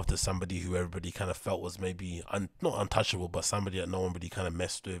he'd go after somebody who everybody kind of felt was maybe not untouchable, but somebody that no one really kind of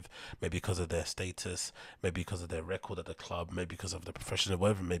messed with, maybe because of their status, maybe because of their record at the club, maybe because of the profession,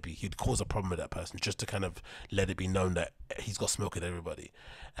 whatever. Maybe he'd cause a problem with that person just to kind of let it be known that he's got smoke with everybody.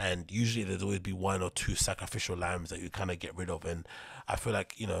 And usually there'd always be one or two sacrificial lambs that you kind of get rid of. And I feel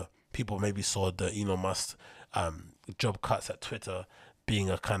like, you know, people maybe saw the Elon Musk job cuts at Twitter being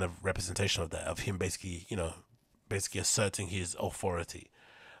a kind of representation of that, of him basically, you know, basically asserting his authority.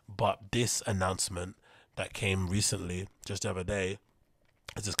 But this announcement that came recently, just the other day,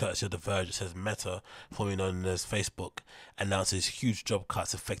 is just courtesy of The Verge. It says Meta, formerly known as Facebook, announces huge job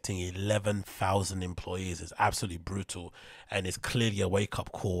cuts affecting 11,000 employees. It's absolutely brutal, and it's clearly a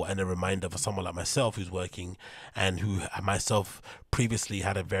wake-up call and a reminder for someone like myself who's working, and who myself previously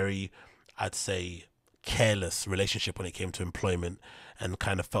had a very, I'd say, careless relationship when it came to employment, and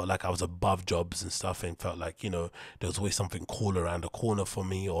kind of felt like I was above jobs and stuff, and felt like, you know, there was always something cool around the corner for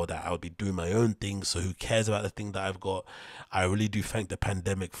me, or that I would be doing my own thing, so who cares about the thing that I've got. I really do thank the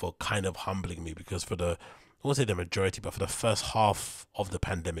pandemic for kind of humbling me, because for the, I won't say the majority, but for the first half of the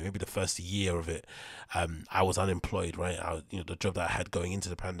pandemic, maybe the first year of it, I was unemployed, right? You know, the job that I had going into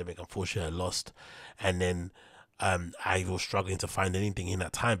the pandemic, unfortunately I lost. And then I was struggling to find anything in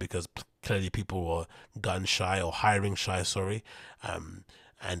that time, because clearly people were gun shy, or hiring shy, sorry,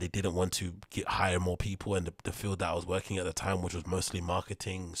 and they didn't want to hire more people. And the field that I was working at the time, which was mostly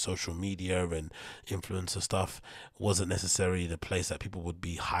marketing, social media and influencer stuff, wasn't necessarily the place that people would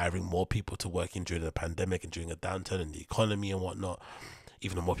be hiring more people to work in during the pandemic and during a downturn in the economy and whatnot.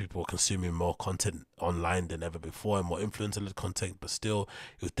 Even though more people were consuming more content online than ever before, and more influencer-led content, but still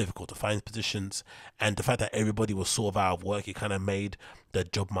it was difficult to find positions. And the fact that everybody was sort of out of work, it kind of made the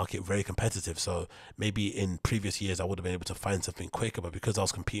job market very competitive. So maybe in previous years I would have been able to find something quicker, but because I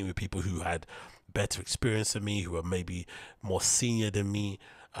was competing with people who had better experience than me, who were maybe more senior than me,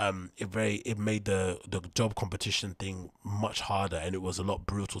 it made the job competition thing much harder, and it was a lot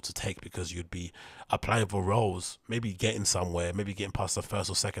brutal to take, because you'd be applying for roles, maybe getting somewhere, maybe getting past the first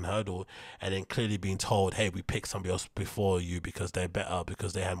or second hurdle, and then clearly being told, hey, we picked somebody else before you because they're better,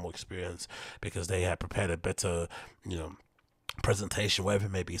 because they had more experience, because they had prepared a better, you know, presentation, whatever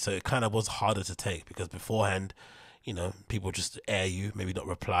it may be. So it kind of was harder to take, because beforehand, you know, people just air you, maybe not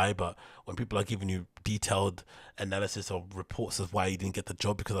reply, but when people are giving you detailed analysis or reports of why you didn't get the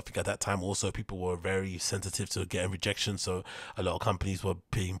job, because I think at that time also people were very sensitive to getting rejection, so a lot of companies were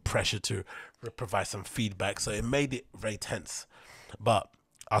being pressured to provide some feedback, so it made it very tense. But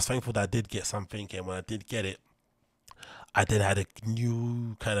I was thankful that I did get something, and when I did get it, I then had a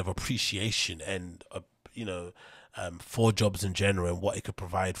new kind of appreciation and you know, for jobs in general, and what it could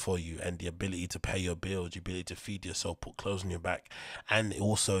provide for you, and the ability to pay your bills, the ability to feed yourself, put clothes on your back, and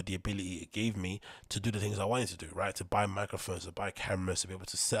also the ability it gave me to do the things I wanted to do, right? To buy microphones, to buy cameras, to be able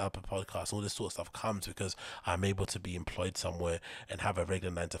to set up a podcast. All this sort of stuff comes because I'm able to be employed somewhere and have a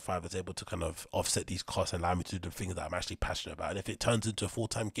regular 9 to 5 that's able to kind of offset these costs and allow me to do the things that I'm actually passionate about. And if it turns into a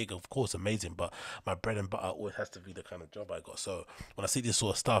full-time gig, of course, amazing, but my bread and butter always has to be the kind of job I got. So when I see this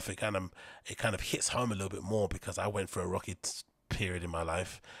sort of stuff, it kind of hits home a little bit more, because I went through a rocky period in my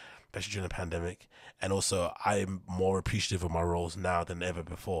life, especially during the pandemic, and also I'm more appreciative of my roles now than ever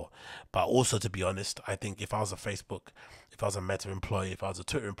before. But also, to be honest, I think if I was a Facebook, if I was a Meta employee, if I was a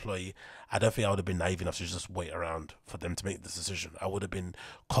Twitter employee, I don't think I would have been naive enough to just wait around for them to make this decision. I would have been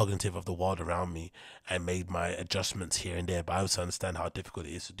cognitive of the world around me and made my adjustments here and there. But I also understand how difficult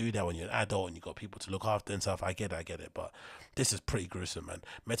it is to do that when you're an adult and you've got people to look after and stuff. I get it. But this is pretty gruesome, man.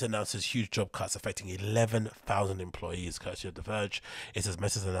 Meta announces huge job cuts affecting 11,000 employees, courtesy of The Verge. It says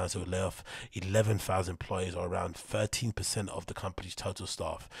Meta's announced it to lay off 11,000 employees, or around 13% of the company's total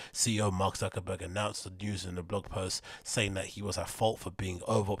staff. CEO Mark Zuckerberg announced the news in a blog post, saying that he was at fault for being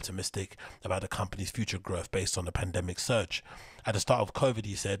over-optimistic about the company's future growth based on the pandemic surge. At the start of COVID,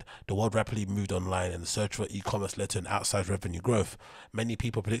 he said, the world rapidly moved online and the search for e-commerce led to an outsized revenue growth. Many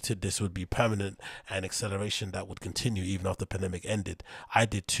people predicted this would be permanent and acceleration that would continue even after the pandemic ended. I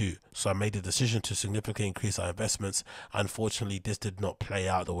did too, so I made the decision to significantly increase our investments. Unfortunately, this did not play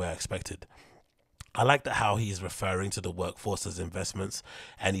out the way I expected. I like that how he's referring to the workforce as investments,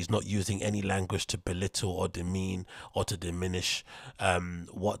 and he's not using any language to belittle or demean or to diminish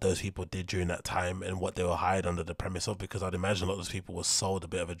what those people did during that time and what they were hired under the premise of, because I'd imagine a lot of those people were sold a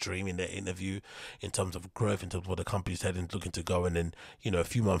bit of a dream in their interview in terms of growth, in terms of what the company's heading, looking to go, and then, you know, a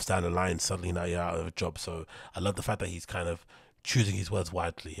few months down the line, suddenly now you're out of a job. So I love the fact that he's kind of choosing his words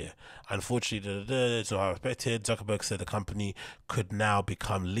widely here. Unfortunately, it's not how I expected. Zuckerberg said the company could now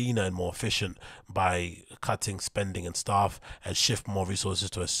become leaner and more efficient by cutting spending and staff and shift more resources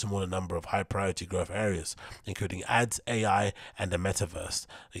to a smaller number of high priority growth areas, including ads, AI, and the metaverse.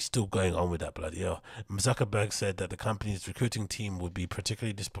 He's still going on with that, bloody hell. Zuckerberg said that the company's recruiting team would be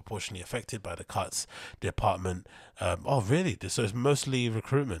particularly disproportionately affected by the cuts. The department, oh really? So it's mostly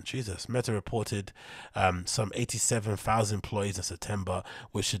recruitment. Jesus. Meta reported some 87,000 employees in September,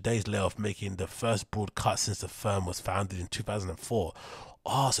 with today's layoff making the first broad cut since the firm was founded in 2004.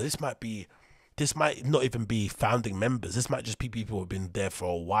 Oh, so this might not even be founding members. This might just be people who have been there for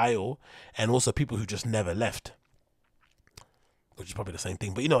a while, and also people who just never left, which is probably the same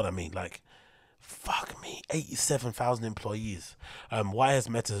thing, but you know what I mean. Like, fuck me, 87,000 employees. Why has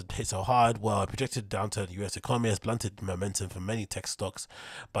Meta hit so hard? Well, a projected downturn in the US economy has blunted momentum for many tech stocks,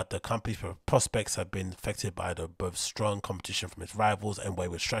 but the company's prospects have been affected by both strong competition from its rivals and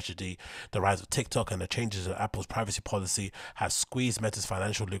wayward strategy. The rise of TikTok and the changes in Apple's privacy policy have squeezed Meta's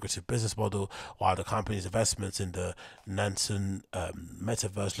financial lucrative business model, while the company's investments in the nascent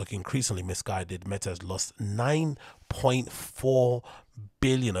metaverse look increasingly misguided. Meta has lost 9.4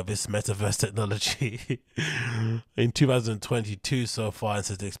 billion of its metaverse technology in 2022 so far, and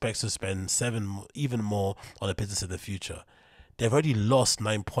says it expects to spend even more on the business in the future. They've already lost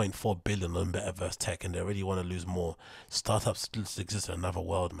 9.4 billion on metaverse tech, and they already want to lose more. Startups still exist in another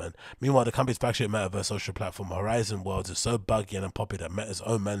world, man. Meanwhile, the company's flagship metaverse social platform Horizon Worlds is so buggy and unpopular that Meta's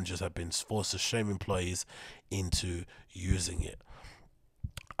own managers have been forced to shame employees into using it.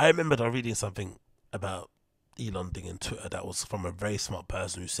 I remember reading something about Elon thing in Twitter that was from a very smart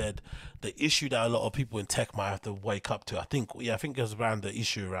person who said the issue that a lot of people in tech might have to wake up to. I think it was around the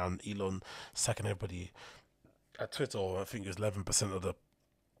issue around Elon sacking everybody at Twitter, or I think it was 11% of the.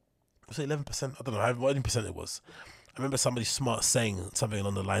 Was it 11%? I don't know what percent it was. I remember somebody smart saying something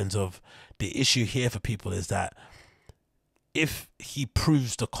along the lines of, the issue here for people is that if he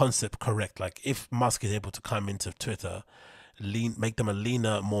proves the concept correct, like if Musk is able to come into Twitter, make them a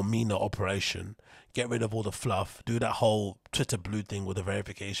leaner, more meaner operation, get rid of all the fluff, do that whole Twitter blue thing with the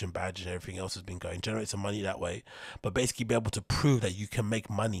verification badge and everything else has been going, generate some money that way, but basically be able to prove that you can make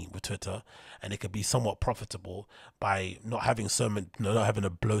money with Twitter and it could be somewhat profitable by not having not having a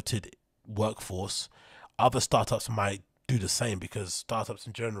bloated workforce. Other startups might do the same, because startups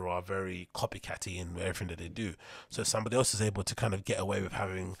in general are very copycatty in everything that they do. So if somebody else is able to kind of get away with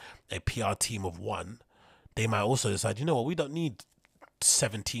having a PR team of one, they might also decide, you know what, we don't need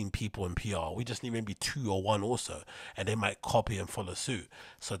 17 people in PR. We just need maybe 2 or 1 also, and they might copy and follow suit.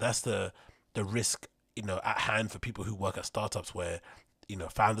 So that's the risk, at hand for people who work at startups, where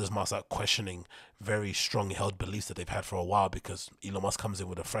founders must start questioning very strongly held beliefs that they've had for a while, because Elon Musk comes in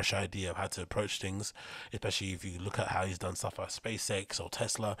with a fresh idea of how to approach things, especially if you look at how he's done stuff like SpaceX or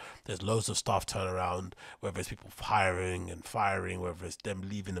Tesla. There's loads of staff turnaround, whether it's people hiring and firing, whether it's them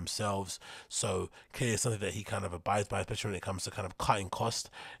leaving themselves. So clearly it's something that he kind of abides by, especially when it comes to kind of cutting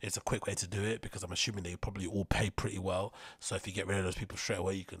cost. It's a quick way to do it, because I'm assuming they probably all pay pretty well. So if you get rid of those people straight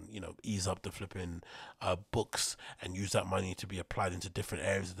away, you can, ease up the flipping books and use that money to be applied into different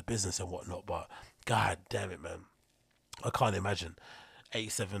areas of the business and whatnot. But god damn it, man, I can't imagine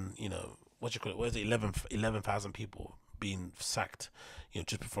 87, what you call it, what is it, 11,000 people being sacked,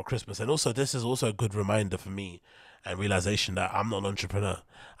 just before Christmas. And also, this is also a good reminder for me and realization that I'm not an entrepreneur.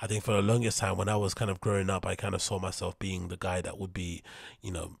 I think for the longest time when I was kind of growing up, I kind of saw myself being the guy that would be,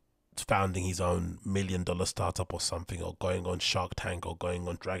 founding his own $1 million startup or something, or going on Shark Tank, or going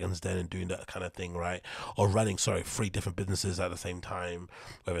on Dragon's Den and doing that kind of thing, right? Or running 3 different businesses at the same time,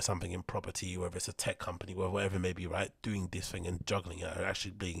 whether it's something in property, whether it's a tech company, whatever it may be, right? Doing this thing and juggling it, or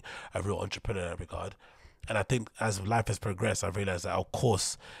actually being a real entrepreneur in that regard. And I think as life has progressed, I've realized that, of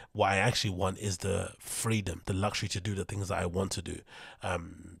course, what I actually want is the freedom, the luxury to do the things that I want to do,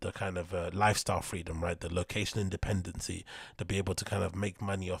 the kind of lifestyle freedom, right? The location independency, to be able to kind of make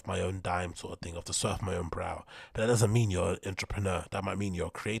money off my own dime sort of thing, off the sweat of my own brow. But that doesn't mean you're an entrepreneur. That might mean you're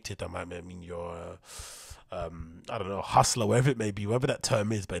creative. That might mean you're I don't know, hustler, wherever it may be, whatever that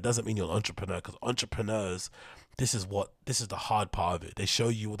term is, but it doesn't mean you're an entrepreneur, because entrepreneurs, this is the hard part of it. They show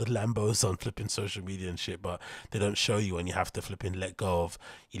you all the Lambos on flipping social media and shit, but they don't show you when you have to flipping let go of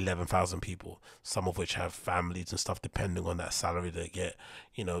 11,000 people, some of which have families and stuff, depending on that salary they get,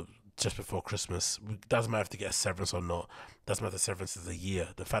 you know, just before Christmas. Doesn't matter if they get a severance or not. Doesn't matter if the severance is a year.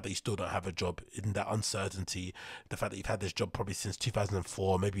 The fact that you still don't have a job, in that uncertainty, the fact that you've had this job probably since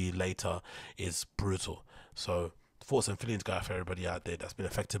 2004, maybe later, is brutal. So thoughts and feelings go out for everybody out there that's been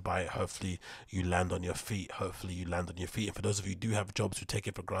affected by it. Hopefully you land on your feet. And for those of you who do have jobs who take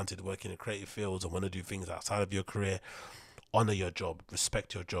it for granted, working in creative fields and want to do things outside of your career, honor your job,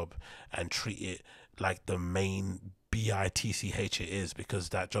 respect your job, and treat it like the main BITCH it is, because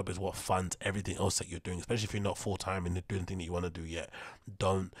that job is what funds everything else that you're doing, especially if you're not full-time and doing the thing that you want to do yet.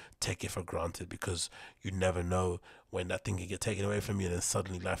 Don't take it for granted, because you never know when that thing can get taken away from you and then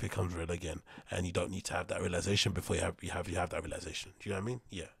suddenly life becomes real again, and you don't need to have that realization before you have that realization. Do you know what I mean?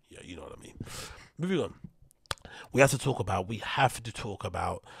 Yeah, you know what I mean. Moving on. We have to talk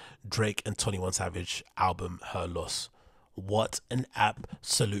about Drake and 21 Savage album Her Loss. What an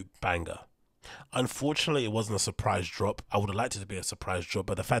absolute banger. Unfortunately, it wasn't a surprise drop. I would have liked it to be a surprise drop,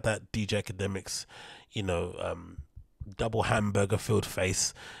 but the fact that DJ Academics, you know, double hamburger filled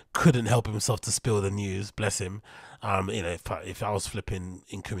face, couldn't help himself to spill the news, bless him. You know, if I was flipping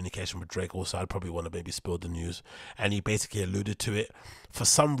in communication with Drake also, I'd probably want to maybe spill the news. And he basically alluded to it. For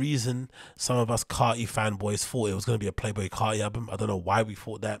some reason, some of us Carti fanboys thought it was going to be a Playboy Carti album. I don't know why we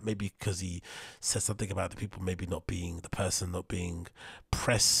thought that. Maybe because he said something about the people maybe not being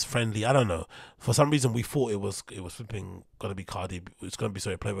press friendly. I don't know. For some reason, we thought it was flipping going to be Carti. It's going to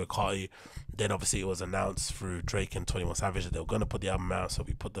be Playboy Carti. Then obviously it was announced through Drake and 21 Savage that they were going to put the album out. So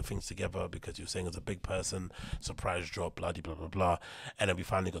we put the things together because you were saying as a big person, surprise drop, blah blah blah blah, and then we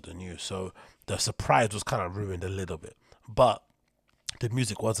finally got the news. So the surprise was kind of ruined a little bit, but the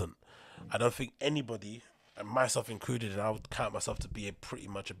music wasn't. I don't think anybody, and myself included, and I would count myself to be pretty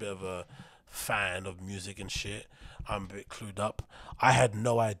much a bit of a fan of music and shit. I'm a bit clued up. I had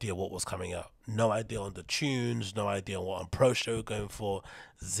no idea what was coming out. No idea on the tunes, no idea on what approach they were going for.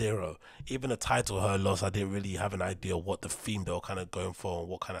 Zero. Even the title, Her Loss, I didn't really have an idea what the theme they were kind of going for and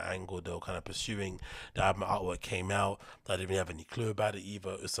what kind of angle they were kind of pursuing. The album artwork came out. I didn't really have any clue about it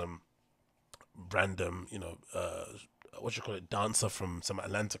either. It was some random, you know, dancer from some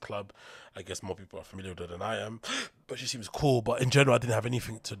Atlanta club. I guess more people are familiar with her than I am, but she seems cool. But in general, I didn't have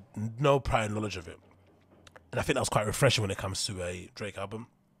anything to no prior knowledge of it, and I think that was quite refreshing when it comes to a Drake album.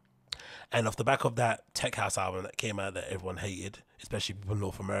 And off the back of that Tech House album that came out that everyone hated, especially people in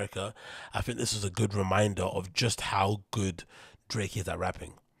North America, I think this was a good reminder of just how good Drake is at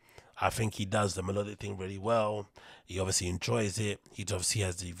rapping. I think he does the melodic thing really well. He obviously enjoys it. He obviously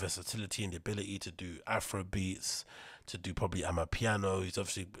has the versatility and the ability to do Afro beats, to do probably amapiano. He's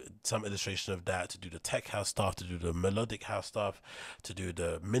obviously some illustration of that, to do the tech house stuff, to do the melodic house stuff, to do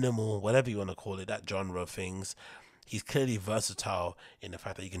the minimal, whatever you want to call it, that genre of things. He's clearly versatile in the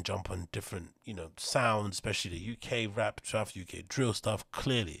fact that he can jump on different, you know, sounds, especially the UK rap stuff, UK drill stuff,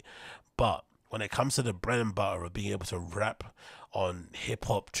 clearly. But when it comes to the bread and butter of being able to rap on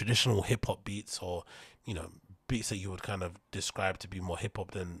hip-hop, traditional hip-hop beats, or, you know, beats that you would kind of describe to be more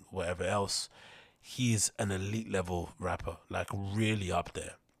hip-hop than whatever else, he's an elite level rapper, like really up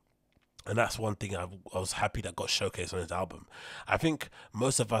there. And that's one thing I was happy that got showcased on his album. I think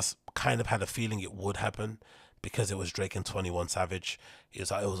most of us kind of had a feeling it would happen because it was Drake and 21 Savage. It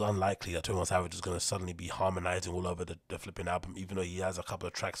was unlikely that 21 Savage was going to suddenly be harmonizing all over the flipping album, even though he has a couple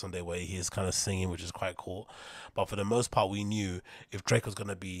of tracks on there where he is kind of singing, which is quite cool. But for the most part, we knew if Drake was going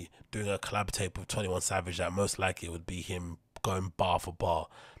to be doing a collab tape with 21 Savage, that most likely it would be him going bar for bar,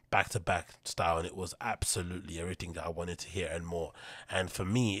 back-to-back style, and it was absolutely everything that I wanted to hear and more. And for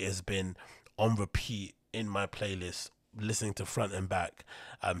me, it's been on repeat in my playlist, listening to front and back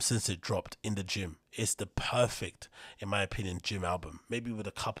since it dropped in the gym. It's the perfect, in my opinion, gym album. Maybe with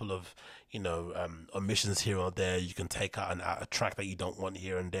a couple of, you know, omissions here or there. You can take out a track that you don't want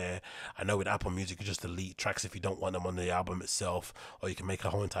here and there. I know with Apple Music, you just delete tracks if you don't want them on the album itself, or you can make a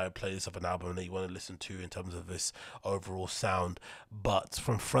whole entire playlist of an album that you want to listen to in terms of this overall sound. But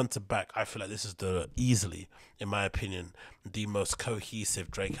from front to back, I feel like this is easily, in my opinion, the most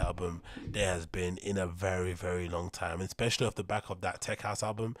cohesive Drake album there has been in a very, very long time, especially off the back of that Tech House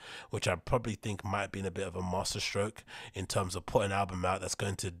album, which I probably think might might have been a bit of a masterstroke in terms of putting an album out that's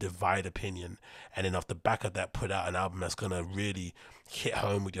going to divide opinion, and then off the back of that, put out an album that's going to really hit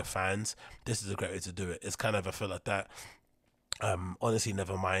home with your fans. This is a great way to do it. It's kind of, I feel like that. Honestly,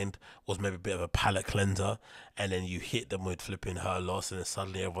 Nevermind was maybe a bit of a palate cleanser, and then you hit them with flipping Her Loss, and then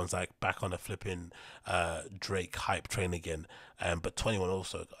suddenly everyone's like back on a flipping Drake hype train again. But 21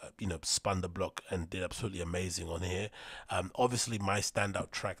 also, spun the block and did absolutely amazing on here. Obviously, my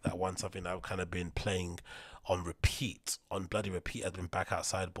standout track, that one, something that I've kind of been playing on repeat, on bloody repeat, has been Back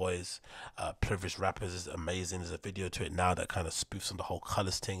Outside Boys. Privileged Rappers is amazing. There's a video to it now that kind of spoofs on the whole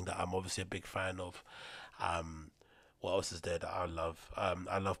colours thing that I'm obviously a big fan of. What else is there that I love?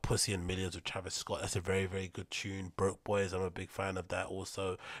 I love Pussy and Millions with Travis Scott. That's a very, very good tune. Broke Boys, I'm a big fan of that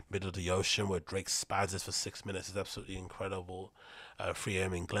also. Middle of the Ocean, where Drake spazzes for 6 minutes, is absolutely incredible. 3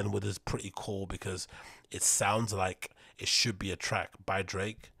 AM in Glenwood is pretty cool because it sounds like it should be a track by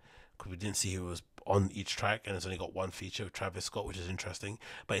Drake, because we didn't see who was on each track, and it's only got one feature with Travis Scott, which is interesting.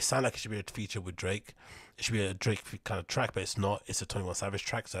 But it sounds like it should be a feature with Drake. It should be a Drake kind of track, but it's not. It's a 21 Savage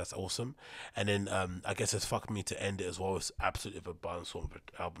track, so that's awesome. And then I guess it's Fuck Me to end it as well. It's absolutely a barnstorm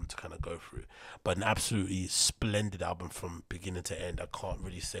album to kind of go through, but an absolutely splendid album from beginning to end. I can't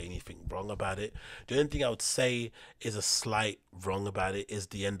really say anything wrong about it. The only thing I would say is a slight wrong about it is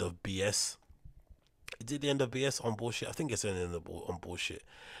the end of BS. Is it the end of BS on Bullshit? I think it's the end of on Bullshit.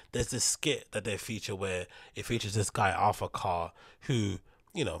 There's this skit that they feature where it features this guy Arthur Carr, who,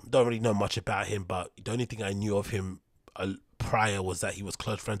 don't really know much about him, but the only thing I knew of him prior was that he was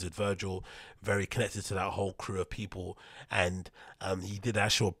close friends with Virgil, very connected to that whole crew of people, and he did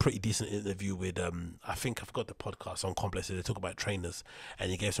actually a pretty decent interview with I forgot the podcast on Complex. They talk about trainers,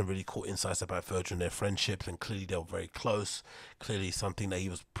 and he gave some really cool insights about Virgil and their friendships, and clearly they were very close. Clearly something that he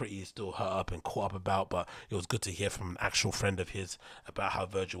was pretty still hurt up and caught up about, but it was good to hear from an actual friend of his about how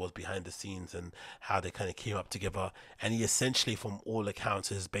Virgil was behind the scenes and how they kind of came up together. And he essentially, from all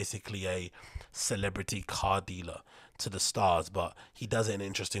accounts, is basically a celebrity car dealer to the stars, but he does it in an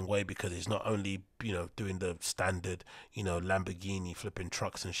interesting way because he's not only doing the standard Lamborghini flipping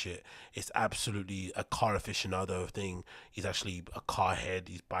trucks and shit. It's absolutely a car aficionado thing. He's actually a car head.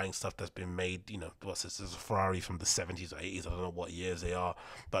 He's buying stuff that's been made, what's this? There's a Ferrari from the 70s or 80s, I don't know what years they are,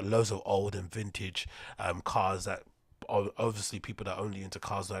 but loads of old and vintage cars that obviously people that are only into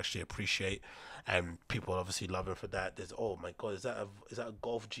cars will actually appreciate, and people obviously love him for that. There's, oh my god, is that a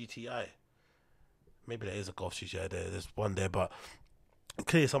Golf GTI? Maybe there is a Golf GTI there. There's one there, but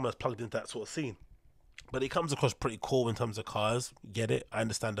clearly someone's plugged into that sort of scene. But it comes across pretty cool in terms of cars. Get it? I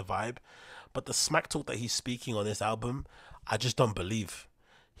understand the vibe. But the smack talk that he's speaking on this album, I just don't believe.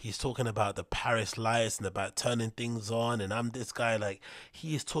 He's talking about the Paris lights and about turning things on, and I'm this guy, like,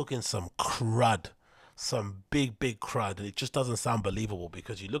 he is talking some crud. Some big crud, and it just doesn't sound believable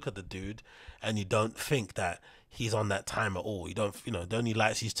because you look at the dude and you don't think that he's on that time at all. You don't, the only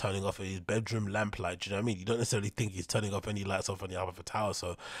lights he's turning off are his bedroom lamplight. Do you know what I mean? You don't necessarily think he's turning off any lights off on the Alpha Tower.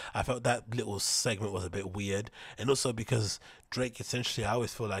 So I felt that little segment was a bit weird, and also because Drake essentially, I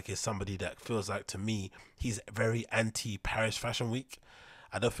always feel like is somebody that feels like, to me, he's very anti Paris Fashion Week.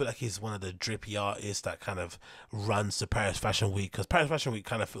 I don't feel like he's one of the drippy artists that kind of runs the Paris Fashion Week, because Paris Fashion Week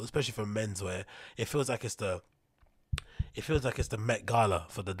kind of feels, especially for menswear, it feels like it's the Met Gala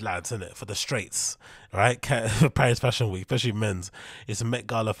for the lads, isn't it? For the straights, right? Paris Fashion Week, especially men's, it's a Met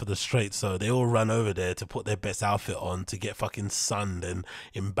Gala for the straights. So they all run over there to put their best outfit on to get fucking sunned and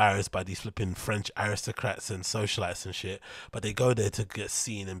embarrassed by these flipping French aristocrats and socialites and shit. But they go there to get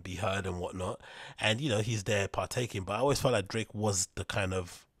seen and be heard and whatnot. And, he's there partaking. But I always felt like Drake was the kind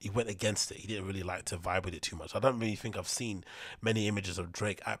of, he went against it. He didn't really like to vibe with it too much. I don't really think I've seen many images of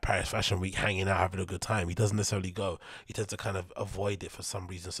Drake at Paris Fashion Week hanging out, having a good time. He doesn't necessarily go. He tends to kind of avoid it for some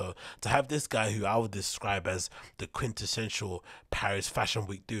reason. So to have this guy who I would describe as the quintessential Paris Fashion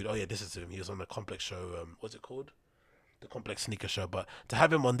Week dude. Oh yeah, this is him. He was on the Complex show. What's it called? The Complex Sneaker Show. But to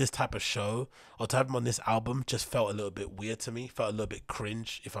have him on this type of show, or to have him on this album, just felt a little bit weird to me. Felt a little bit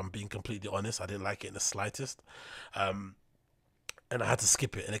cringe, if I'm being completely honest. I didn't like it in the slightest. And I had to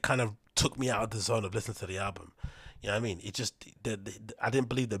skip it, and it kind of took me out of the zone of listening to the album. You know what I mean? It just, I didn't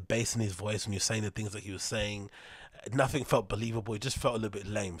believe the bass in his voice when he was saying the things that he was saying. Nothing felt believable. It just felt a little bit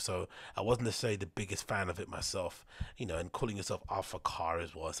lame. So I wasn't necessarily the biggest fan of it myself. And calling yourself Arthur Carr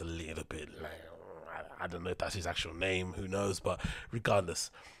as well, it's a little bit lame. I don't know if that's his actual name, who knows, but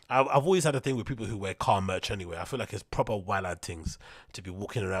regardless, I've always had a thing with people who wear car merch anyway. I feel like it's proper wild things to be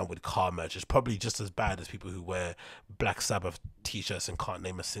walking around with car merch. It's probably just as bad as people who wear Black Sabbath t-shirts and can't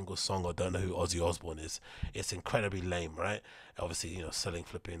name a single song or don't know who Ozzy Osbourne is. It's incredibly lame, right? Obviously, selling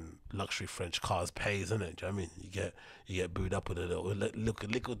flipping luxury French cars pays, isn't it? Do you know what I mean? You get booed up with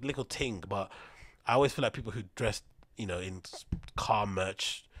a little ting, but I always feel like people who dress, you know, in car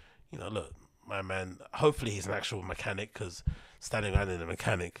merch, you know, look, my man, hopefully he's an actual mechanic, because standing around in a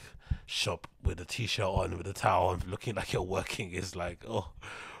mechanic shop with a t-shirt on, with a towel on, looking like you're working is like, oh,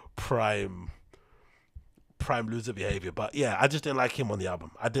 prime loser behavior. But yeah, I just didn't like him on the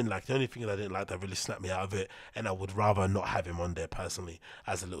album. I didn't like, the only thing that I didn't like that really snapped me out of it, and I would rather not have him on there personally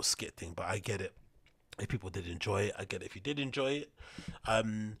as a little skit thing. But I get it if people did enjoy it. I get it if you did enjoy it.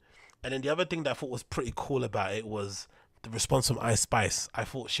 And then the other thing that I thought was pretty cool about it was the response from Ice Spice. I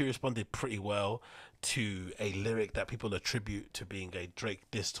thought she responded pretty well to a lyric that people attribute to being a Drake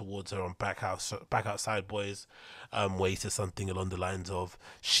diss towards her on Back Outside Boys, where he said something along the lines of,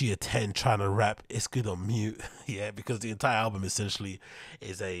 she a 10 trying to rap, it's good on mute. Yeah, because the entire album essentially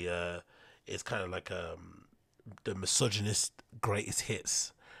is is kind of like the misogynist greatest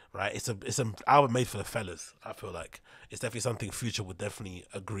hits, right? It's an album made for the fellas. I feel like it's definitely something Future would definitely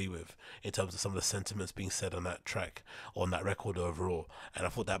agree with in terms of some of the sentiments being said on that track, or on that record overall. And I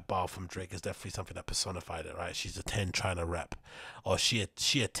thought that bar from Drake is definitely something that personified it, right? She's a 10 trying to rap, or she a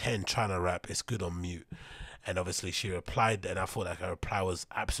 10 trying to rap, it's good on mute. And obviously she replied, and I thought like her reply was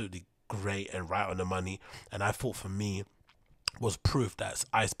absolutely great and right on the money. And I thought for me was proof that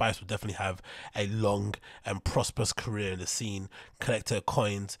Ice Spice would definitely have a long and prosperous career in the scene, collect her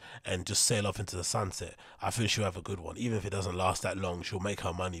coins and just sail off into the sunset. I think she'll have a good one. Even if it doesn't last that long, she'll make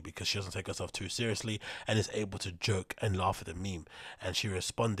her money because she doesn't take herself too seriously and is able to joke and laugh at the meme. And she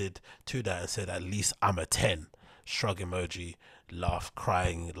responded to that and said, at least I'm a 10. Shrug emoji, laugh,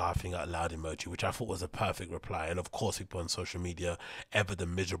 crying, laughing out loud emoji, which I thought was a perfect reply. And of course, people on social media, ever the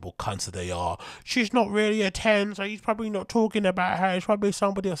miserable cunts that they are, she's not really a 10, so he's probably not talking about her, it's probably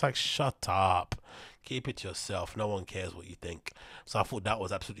somebody else. Like, shut up, keep it to yourself, no one cares what you think. So I thought that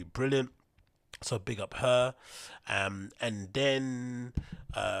was absolutely brilliant. So big up her. And then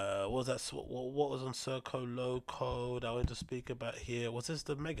what was that? What was on Circo Loco that I wanted to speak about here? Was this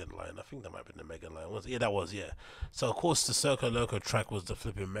the Megan line? I think that might have been the Megan line. Yeah, that was, yeah. So of course the Circo Loco track was the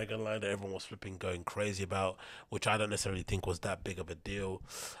flipping Megan line that everyone was flipping going crazy about, which I don't necessarily think was that big of a deal.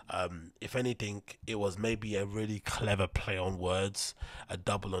 If anything, it was maybe a really clever play on words, a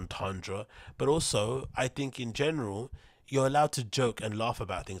double entendre. But also, I think in general, you're allowed to joke and laugh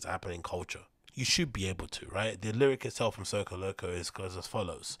about things that happen in culture. You should be able to, right? The lyric itself from Circo Loco goes as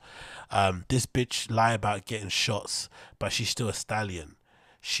follows. This bitch lie about getting shots, but she's still a stallion.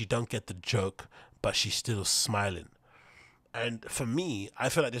 She don't get the joke, but she's still smiling. And for me, I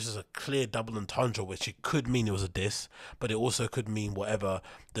feel like this is a clear double entendre, which it could mean it was a diss, but it also could mean whatever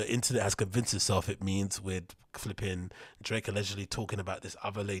the internet has convinced itself it means, with flipping Drake allegedly talking about this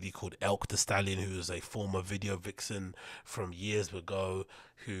other lady called Elk the Stallion, who is a former video vixen from years ago,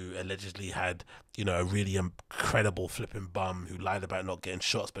 who allegedly had, you know, a really incredible flipping bum who lied about not getting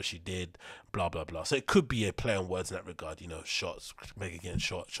shots, but she did, blah, blah, blah. So it could be a play on words in that regard, you know, shots, Megan getting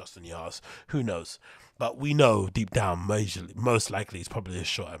shots in the ass, who knows? But we know deep down, most likely it's probably a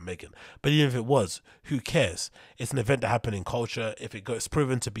shot at Megan. But even if it was, who cares? It's an event that happened in culture. If it goes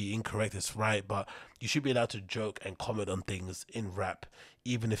proven to be incorrect, it's right. But you should be allowed to joke and comment on things in rap,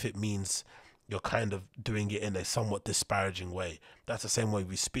 even if it means you're kind of doing it in a somewhat disparaging way. That's the same way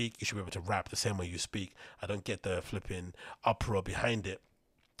we speak. You should be able to rap the same way you speak. I don't get the flipping uproar behind it.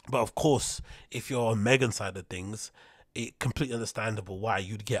 But of course, if you're on Megan's side of things, it's completely understandable why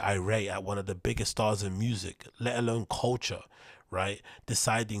you'd get irate at one of the biggest stars in music, let alone culture, right?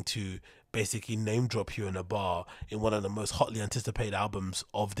 Deciding to basically name drop you in a bar in one of the most hotly anticipated albums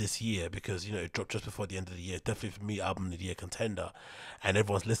of this year, because, you know, it dropped just before the end of the year. Definitely for me, album of the year contender, and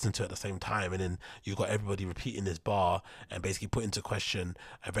everyone's listening to it at the same time. And then you've got everybody repeating this bar and basically put into question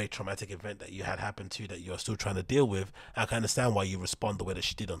a very traumatic event that you had happen to, that you're still trying to deal with. I can understand why you respond the way that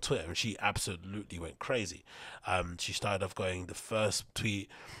she did on Twitter, and she absolutely went crazy. She started off going, the first tweet,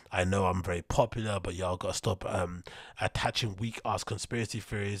 I know I'm very popular, but y'all gotta stop attaching weak ass conspiracy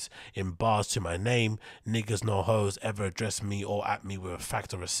theories in bars to my name. Niggas no hoes ever address me or at me with a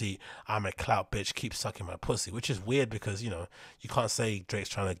fact or receipt. I'm a clout bitch, keep sucking my pussy. Which is weird because, you know, you can't say Drake's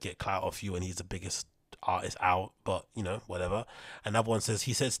trying to get clout off you and he's the biggest artist out, but, you know, whatever. Another one says,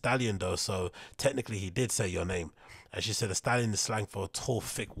 he said stallion though, so technically he did say your name. And she said a stallion is slang for a tall,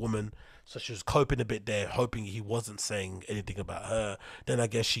 thick woman. So she was coping a bit there, hoping he wasn't saying anything about her. Then I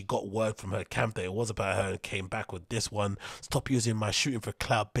guess she got word from her camp that it was about her and came back with this one. Stop using my shooting for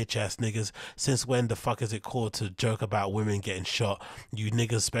clout, bitch ass niggas. Since when the fuck is it called to joke about women getting shot? You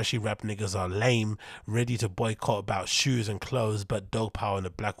niggas, especially rap niggas, are lame, ready to boycott about shoes and clothes, but dog power in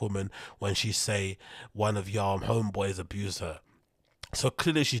a black woman when she say one of y'all homeboys abused her. So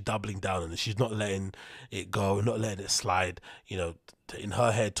clearly she's doubling down on it. She's not letting it go, not letting it slide. You know, in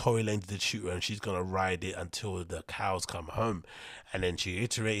her head, Tory Lanez did shoot her and she's going to ride it until the cows come home. And then she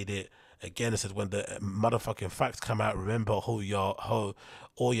iterated it again and said, when the motherfucking facts come out, remember all y'all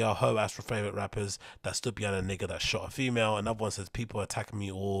hoe-ass favorite rappers that stood behind a nigga that shot a female. Another one says, people attacking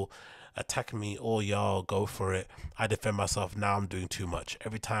me, all y'all go for it. I defend myself, now I'm doing too much.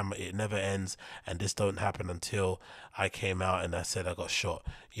 Every time it never ends, and this don't happen until I came out and I said I got shot.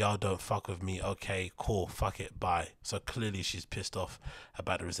 Y'all don't fuck with me. Okay, cool, fuck it, bye. So clearly she's pissed off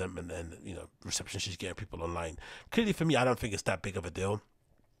about the resentment and, you know, reception she's getting people online. Clearly for me, I don't think it's that big of a deal.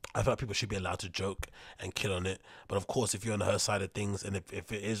 I feel like people should be allowed to joke and kill on it. But of course, if you're on her side of things, and if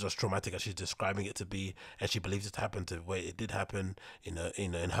it is as traumatic as she's describing it to be, and she believes it happened the way it did happen, in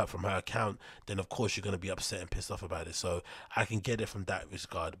her, from her account, then of course you're going to be upset and pissed off about it. So I can get it from that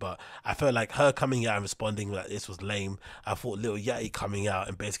regard. But I felt like her coming out and responding like this was lame. I thought Lil Yachty coming out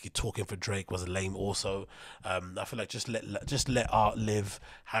and basically talking for Drake was lame also. I feel like just let art live.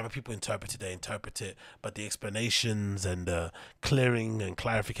 However people interpret it, they interpret it. But the explanations and clearing and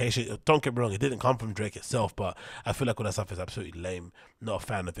clarification, don't get me wrong, it didn't come from Drake itself, but I feel like all that stuff is absolutely lame. Not a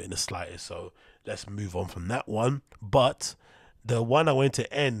fan of it in the slightest. So let's move on from that one. But the one I want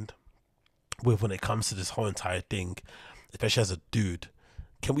to end with when it comes to this whole entire thing, especially as a dude,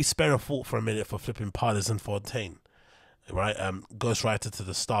 can we spare a thought for a minute for flipping Partisan Fontaine? Right, ghostwriter to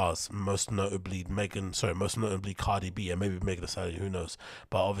the stars, most notably Cardi B, and maybe Megan Thee Stallion, who knows?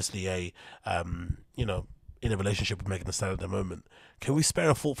 But obviously in a relationship with Megan Thee Stallion at the moment. Can we spare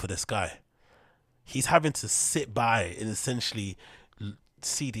a thought for this guy? He's having to sit by and essentially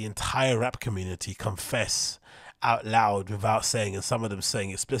see the entire rap community confess out loud without saying, and some of them saying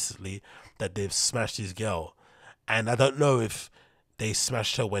explicitly, that they've smashed his girl. And I don't know if they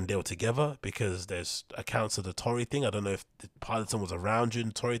smashed her when they were together, because there's accounts of the Tory thing. I don't know if Partisan was around during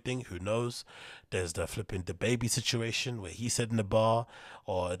the Tory thing. Who knows? There's the flipping the baby situation where he said in the bar,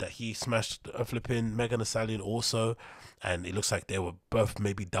 or that he smashed a flipping Megan Thee Stallion also, and it looks like they were both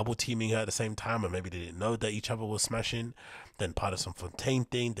maybe double teaming her at the same time, or maybe they didn't know that each other was smashing. Then Partisan Fontaine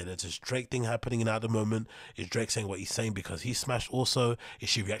thing. Then there's this Drake thing happening at the moment. Is Drake saying what he's saying because he smashed also? Is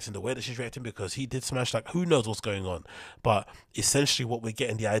she reacting the way that she's reacting because he did smash? Like, who knows what's going on? But essentially what we're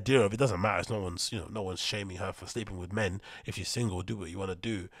getting the idea of, it doesn't matter. It's no one's shaming her for sleeping with men. If you're single, do what you want to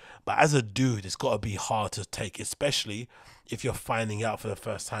do. But as a dude, it's got to be hard to take, especially if you're finding out for the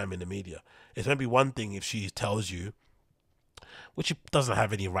first time in the media. It's maybe one thing if she tells you, which she doesn't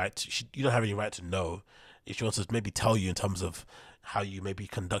have any right to, you don't have any right to know. If she wants to maybe tell you in terms of how you maybe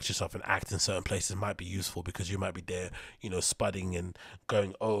conduct yourself and act in certain places, might be useful, because you might be there, spudding and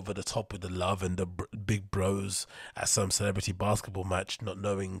going over the top with the love and the big bros at some celebrity basketball match, not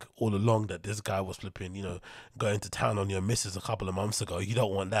knowing all along that this guy was flipping, going to town on your missus a couple of months ago. You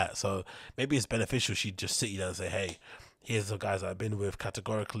don't want that. So maybe it's beneficial she'd just sit you down and say, hey, here's the guys I've been with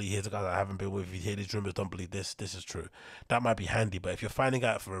categorically. Here's the guys I haven't been with. If you hear these rumors, don't believe this. This is true. That might be handy. But if you're finding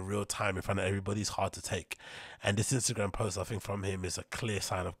out for a real time in front of everybody, it's hard to take. And this Instagram post, I think, from him is a clear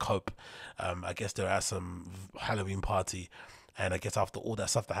sign of cope. I guess they're at some Halloween party. And I guess after all that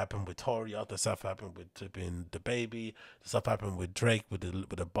stuff that happened with Tory, after stuff happened with flipping the baby, the stuff happened with Drake, with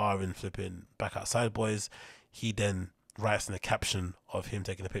the bar and flipping Back Outside Boys, he then writes in the caption of him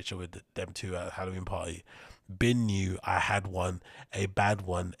taking a picture with them two at a Halloween party, "Been new, I had one, a bad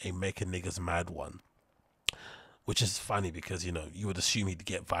one, a make a niggas mad one." Which is funny because, you would assume he'd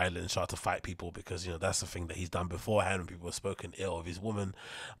get violent and start to fight people because, that's the thing that he's done beforehand when people have spoken ill of his woman.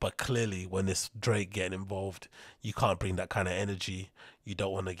 But clearly when it's Drake getting involved, you can't bring that kind of energy. You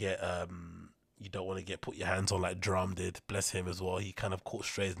don't want to get put your hands on like Drum did. Bless him as well. He kind of caught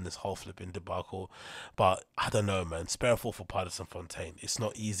strays in this whole flipping debacle. But I don't know, man. Spare a thought for Partisan Fontaine. It's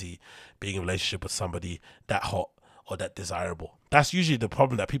not easy being in a relationship with somebody that hot or that desirable. That's usually the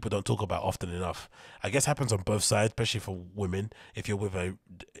problem that people don't talk about often enough. I guess happens on both sides, especially for women. If you're with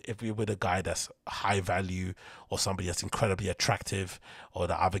a guy that's high value, or somebody that's incredibly attractive, or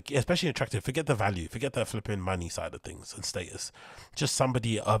that especially attractive, forget the value, forget the flipping money side of things and status. Just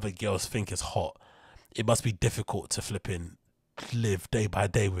somebody other girls think is hot. It must be difficult to flipping live day by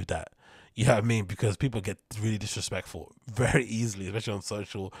day with that. You know what I mean? Because people get really disrespectful very easily, especially on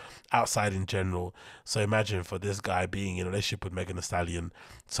social, outside in general. So imagine for this guy being in a relationship with Megan Thee Stallion,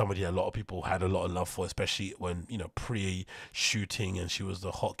 somebody a lot of people had a lot of love for, especially when, pre-shooting, and she was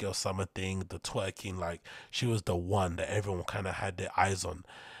the hot girl summer thing, the twerking, like she was the one that everyone kind of had their eyes on.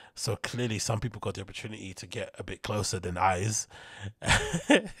 So clearly some people got the opportunity to get a bit closer than eyes.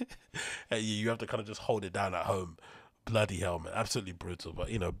 You have to kind of just hold it down at home. bloody hell, man, absolutely brutal.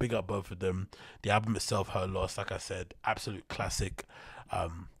 But you know, big up both of them. The album itself, Her Loss, like I said, absolute classic.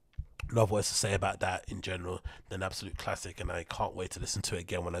 Not words to say about that in general. An absolute classic, and I can't wait to listen to it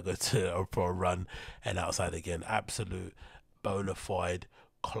again when I go to for a run and outside again. Absolute bona fide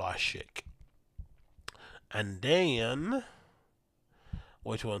classic. And then,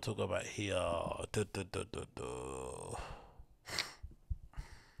 what do you want to talk about here?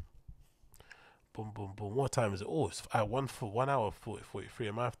 Boom, boom, boom. What time is it? Oh, it's at 1 hour 43.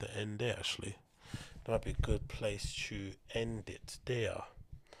 I might have to end there, actually. That might be a good place to end it there.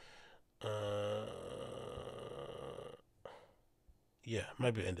 Yeah,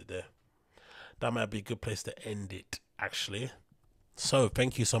 maybe end it there. That might be a good place to end it, actually. So,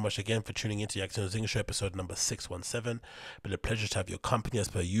 thank you so much again for tuning into the Agostinho Zinga Show, episode number 617. Been a pleasure to have your company as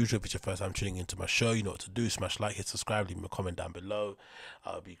per usual. If it's your first time tuning into my show, you know what to do. Smash like, hit subscribe, leave me a comment down below.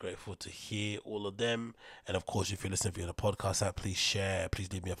 I'll be grateful to hear all of them. And of course, if you're listening via the podcast app, please share.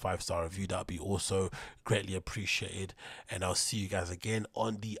 Please leave me a 5-star review. That would be also greatly appreciated. And I'll see you guys again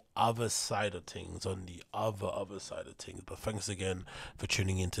on the other side of things. On the other side of things. But thanks again for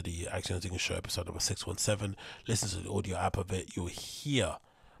tuning into the Agostinho Zinga Show, episode number 617. Listen to the audio app of it. You'll hear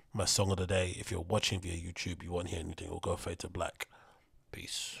my song of the day. If you're watching via YouTube, you won't hear anything. It'll go fade to black.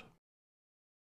 Peace.